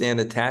understand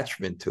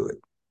attachment to it.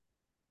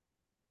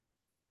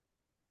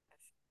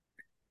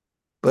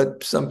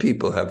 But some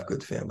people have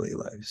good family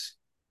lives.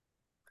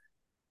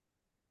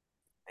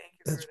 Thank you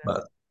That's for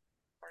about. that.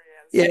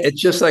 Yeah,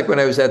 it's just like when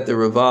I was at the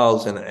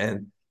Revals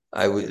and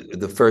I was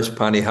the first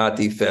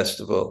Panihati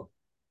festival,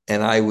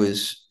 and I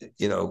was,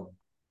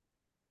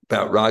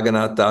 about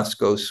Raghunath Das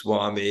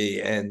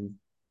Goswami, and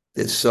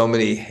there's so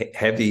many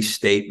heavy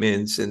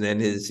statements, and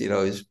then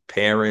his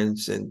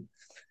parents, and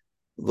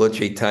Lord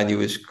Chaitanya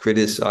was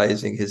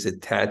criticizing his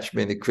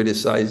attachment and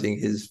criticizing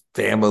his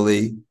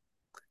family.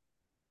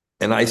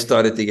 And I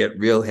started to get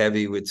real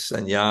heavy with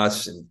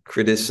sannyas and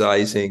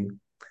criticizing,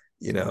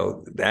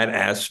 that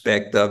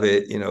aspect of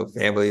it,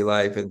 family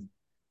life and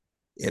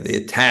the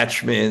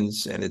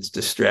attachments, and it's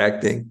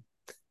distracting.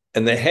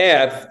 And the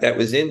half that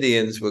was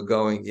Indians were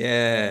going,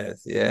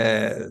 yes,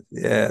 yes,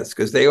 yes,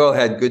 because they all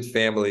had good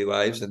family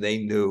lives and they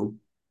knew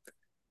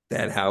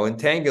that how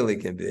entangling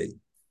it can be.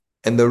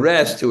 And the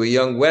rest, who were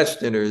young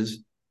Westerners,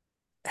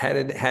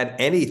 hadn't had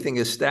anything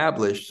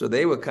established. So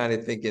they were kind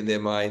of thinking in their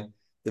mind,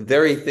 the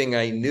very thing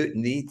I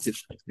need to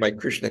my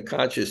Krishna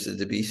consciousness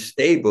to be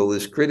stable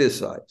is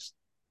criticized.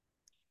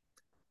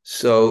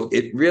 So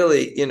it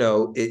really, a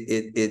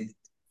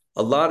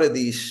lot of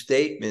these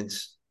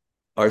statements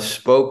are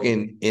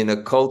spoken in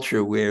a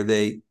culture where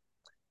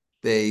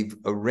they've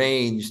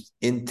arranged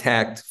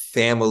intact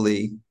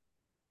family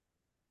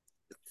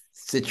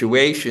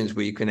situations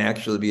where you can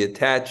actually be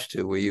attached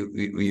to, where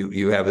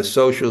you have a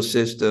social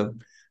system,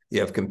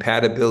 you have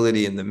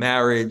compatibility in the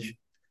marriage,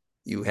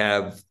 you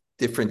have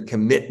different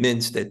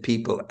commitments that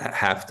people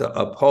have to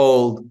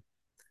uphold.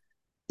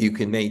 You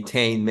can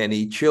maintain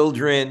many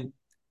children.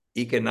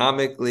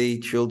 Economically,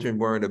 children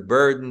weren't a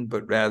burden,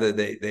 but rather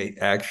they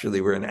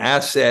actually were an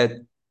asset.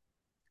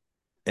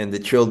 And the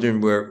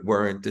children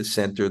weren't the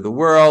center of the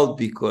world,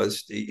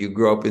 because you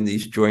grow up in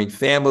these joint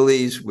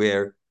families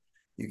where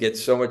you get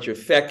so much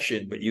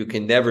affection, but you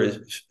can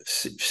never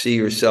see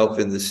yourself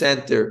in the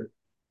center.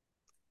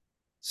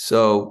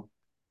 So,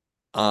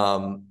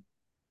 so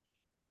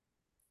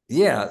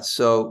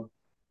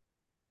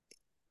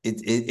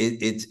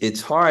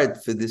it's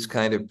hard for this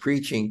kind of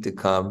preaching to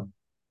come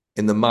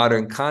in the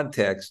modern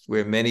context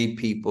where many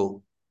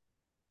people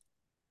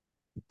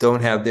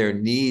don't have their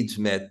needs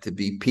met to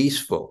be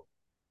peaceful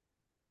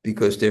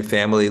because their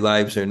family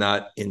lives are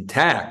not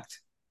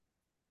intact.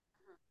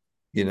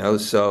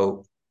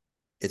 So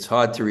it's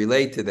hard to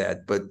relate to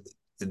that. But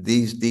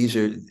this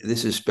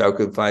is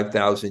spoken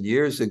 5,000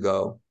 years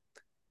ago,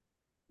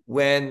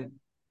 when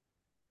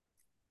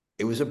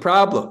it was a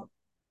problem.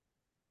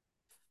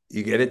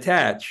 You get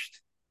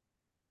attached.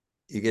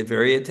 You get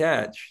very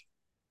attached.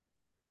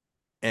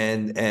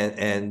 And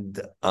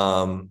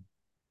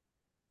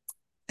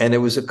it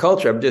was a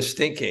culture. I'm just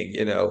thinking,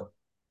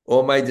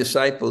 all my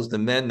disciples, the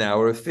men now,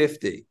 are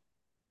 50,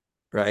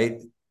 right?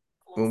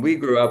 When we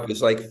grew up, it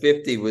was like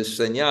 50 was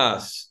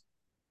sannyas,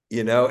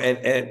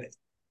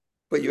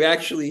 but you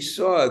actually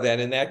saw that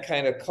in that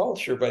kind of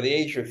culture, by the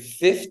age of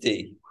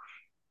 50,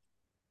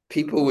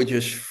 people were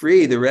just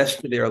free the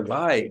rest of their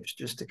lives,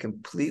 just to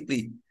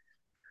completely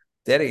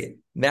dedicate.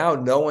 Now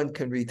no one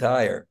can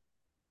retire.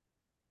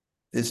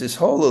 There's this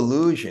whole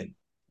illusion.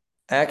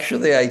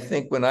 Actually, I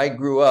think when I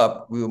grew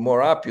up, we were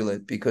more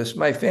opulent because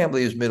my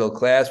family is middle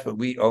class, but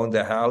we owned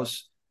a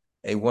house,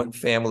 a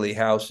one-family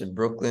house in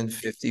Brooklyn,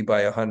 50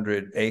 by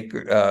 100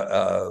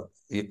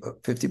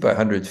 50 by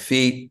 100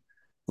 feet,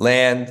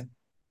 land.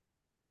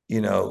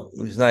 It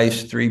was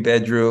nice, 3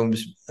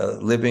 bedrooms,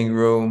 living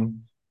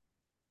room,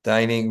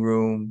 dining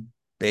room,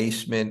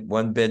 basement,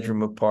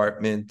 1-bedroom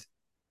apartment.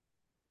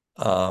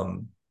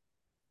 And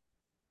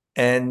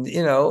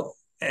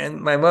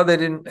my mother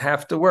didn't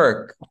have to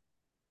work.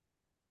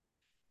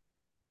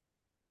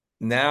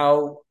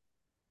 Now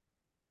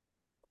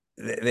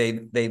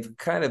they've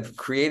kind of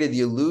created the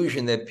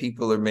illusion that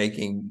people are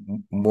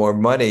making more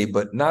money,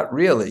 but not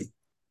really.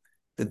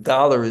 The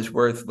dollar is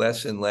worth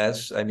less and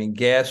less. I mean,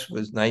 gas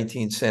was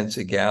 19 cents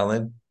a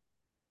gallon.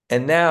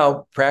 And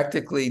now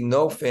practically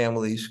no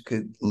families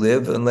could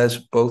live unless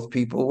both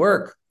people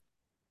work.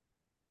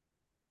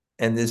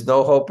 And there's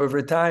no hope of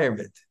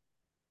retirement.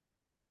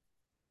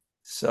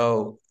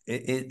 So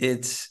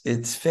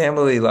it's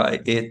family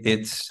life.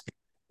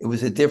 It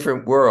was a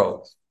different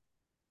world.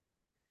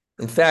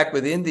 In fact,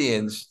 with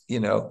Indians,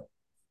 the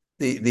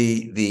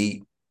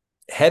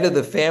head of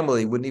the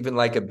family wouldn't even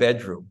like a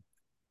bedroom.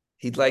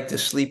 He'd like to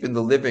sleep in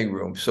the living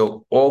room.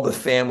 So all the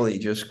family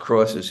just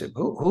crosses him.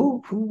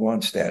 Who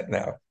wants that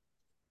now?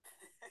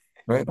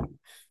 Right?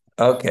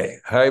 Okay.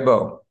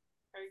 Haribo.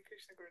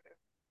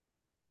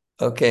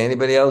 Okay.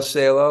 Anybody else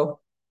say hello?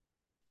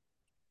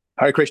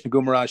 Hare Krishna,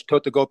 Gumaraj.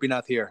 Tota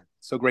Gopinath here.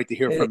 So great to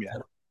hear from you.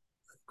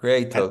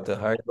 Great, Tota.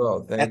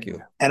 Haribo. Thank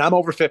you. And I'm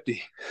over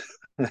 50.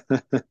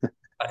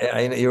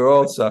 You're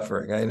all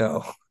suffering. I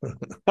know.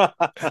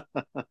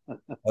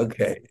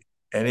 Okay.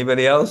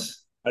 Anybody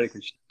else? Hare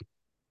Krishna.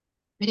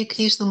 Hare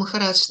Krishna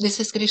Maharaj. This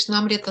is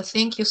Krishnamrita.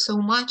 Thank you so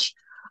much.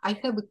 I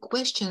have a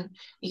question.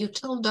 You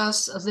told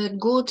us that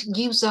God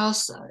gives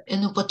us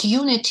an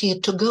opportunity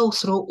to go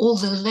through all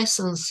the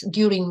lessons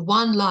during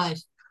one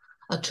life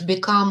to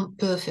become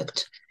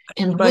perfect.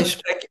 And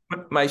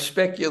my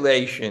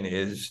speculation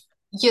is,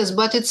 yes,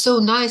 but it's so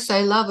nice.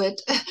 I love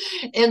it.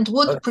 And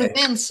what okay,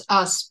 prevents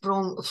us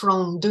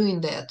from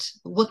doing that?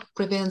 What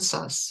prevents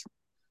us?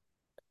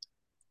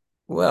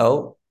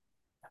 well,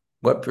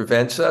 what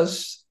prevents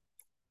us?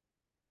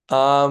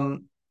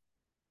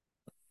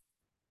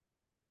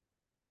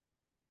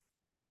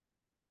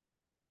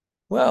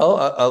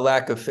 Well, a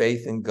lack of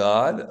faith in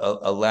God,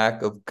 a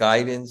lack of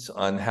guidance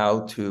on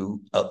how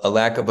to, a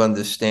lack of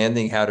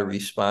understanding how to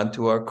respond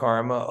to our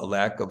karma, a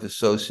lack of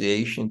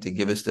association to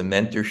give us the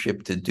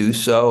mentorship to do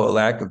so, a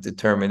lack of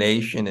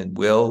determination and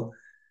will.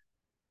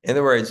 In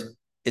other words,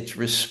 it's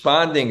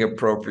responding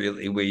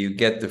appropriately where you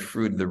get the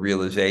fruit of the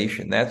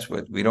realization. That's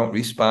what we don't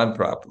respond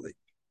properly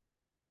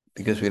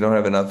because we don't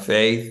have enough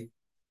faith,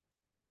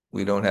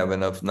 we don't have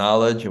enough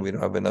knowledge, and we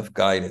don't have enough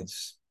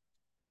guidance.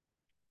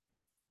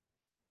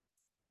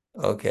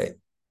 Okay.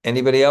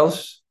 Anybody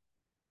else?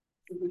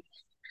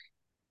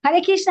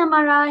 Hare Krishna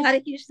Maharaj.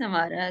 Hare Krishna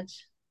Maharaj.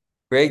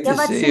 Great to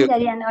see you.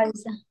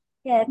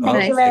 Yeah,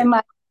 thank you very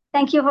much.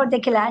 Thank you for the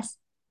class.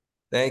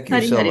 Thank you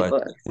Hari so Hari much,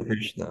 Bol.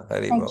 Krishna.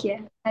 Hari Thank Bol.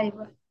 you. Hari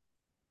Bol.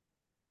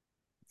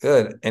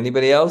 Good.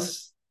 Anybody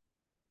else?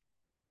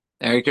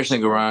 Hare Krishna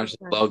Garaj.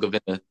 Well,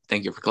 Govinda.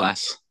 Thank you for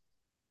class.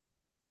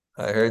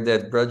 I heard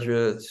that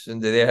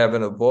Bṛhad-bhāgavatāmṛta, they're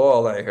having a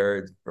ball, I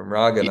heard, from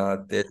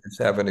Raghunath. They're just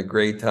having a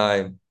great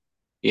time.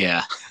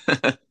 Yeah.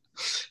 I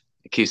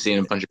keep seeing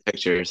a bunch of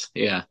pictures.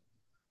 Yeah.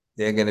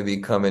 They're going to be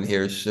coming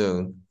here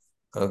soon.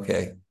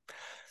 Okay.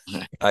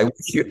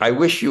 I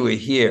wish you were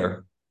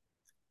here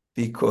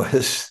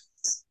because,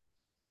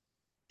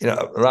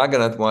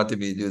 Raghunath wanted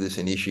me to do this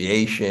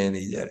initiation,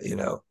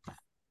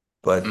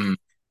 but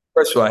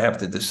first of all, I have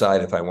to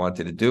decide if I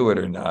wanted to do it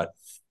or not.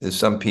 There's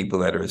some people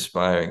that are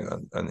aspiring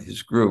on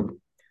his group,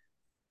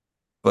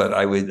 but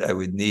I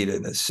would need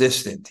an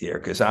assistant here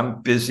because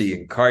I'm busy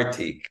in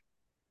Kartik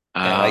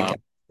and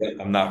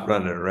I'm not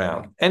running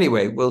around.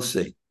 Anyway, we'll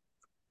see.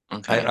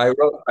 Okay.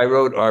 I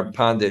wrote our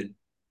Pandit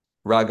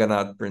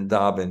Raghunath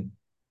Vrindavan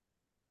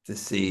to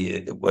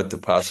see what the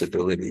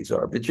possibilities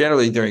are. But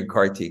generally during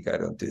Kartik, I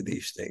don't do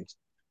these things.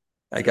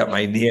 I got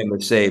my Niyama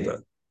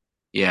Seva.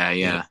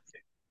 Yeah.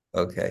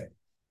 Okay.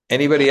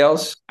 Anybody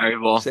else? Very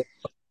well.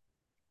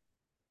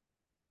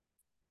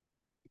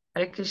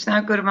 Hare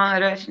Krishna Guru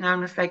Maharaj,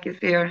 Namaste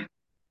here.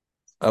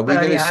 Are we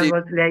going to see I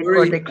was late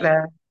Puri? for the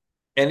class.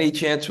 Any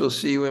chance we'll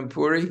see you in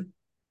Puri?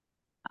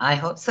 I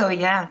hope so,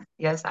 yeah.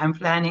 Yes, I'm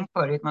planning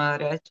for it,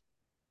 Maharaj.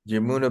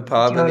 Jamuna Your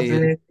Pavani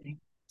blessing.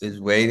 is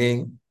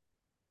waiting.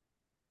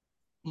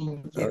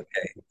 Thank you.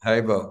 Okay.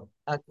 Haribo.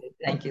 Okay,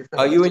 thank you so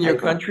Are much. you in your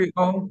Haribo. country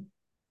home?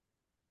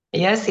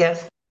 Yes.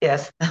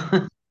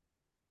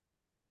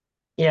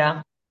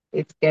 Yeah,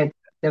 it's good.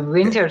 The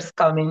winter's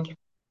coming.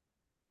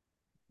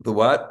 The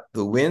what?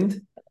 The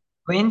wind?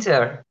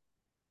 Winter.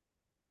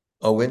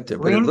 Oh, winter.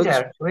 But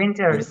it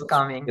Winter is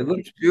coming. It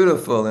looks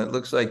beautiful, and it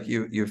looks like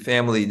your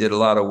family did a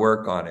lot of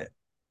work on it.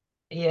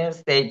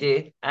 Yes, they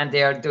did, and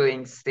they are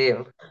doing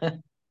still.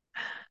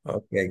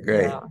 Okay,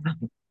 great. Yeah.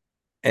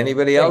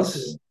 Anybody Thank else?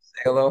 you.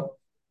 Say hello.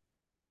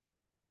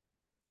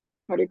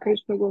 Hare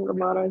Krishna Guru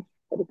Maharaj.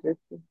 Hare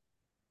Krishna.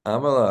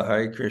 Amala,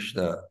 Hare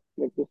Krishna.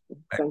 Hare Krishna.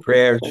 My Thank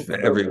prayers you. for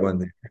everyone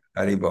there.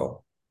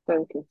 Haribo.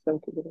 Thank you.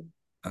 Thank you, Guru.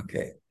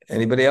 Okay.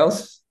 Anybody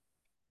else?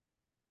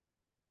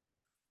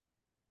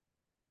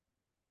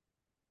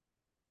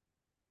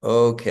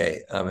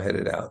 Okay, I'm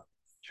headed out.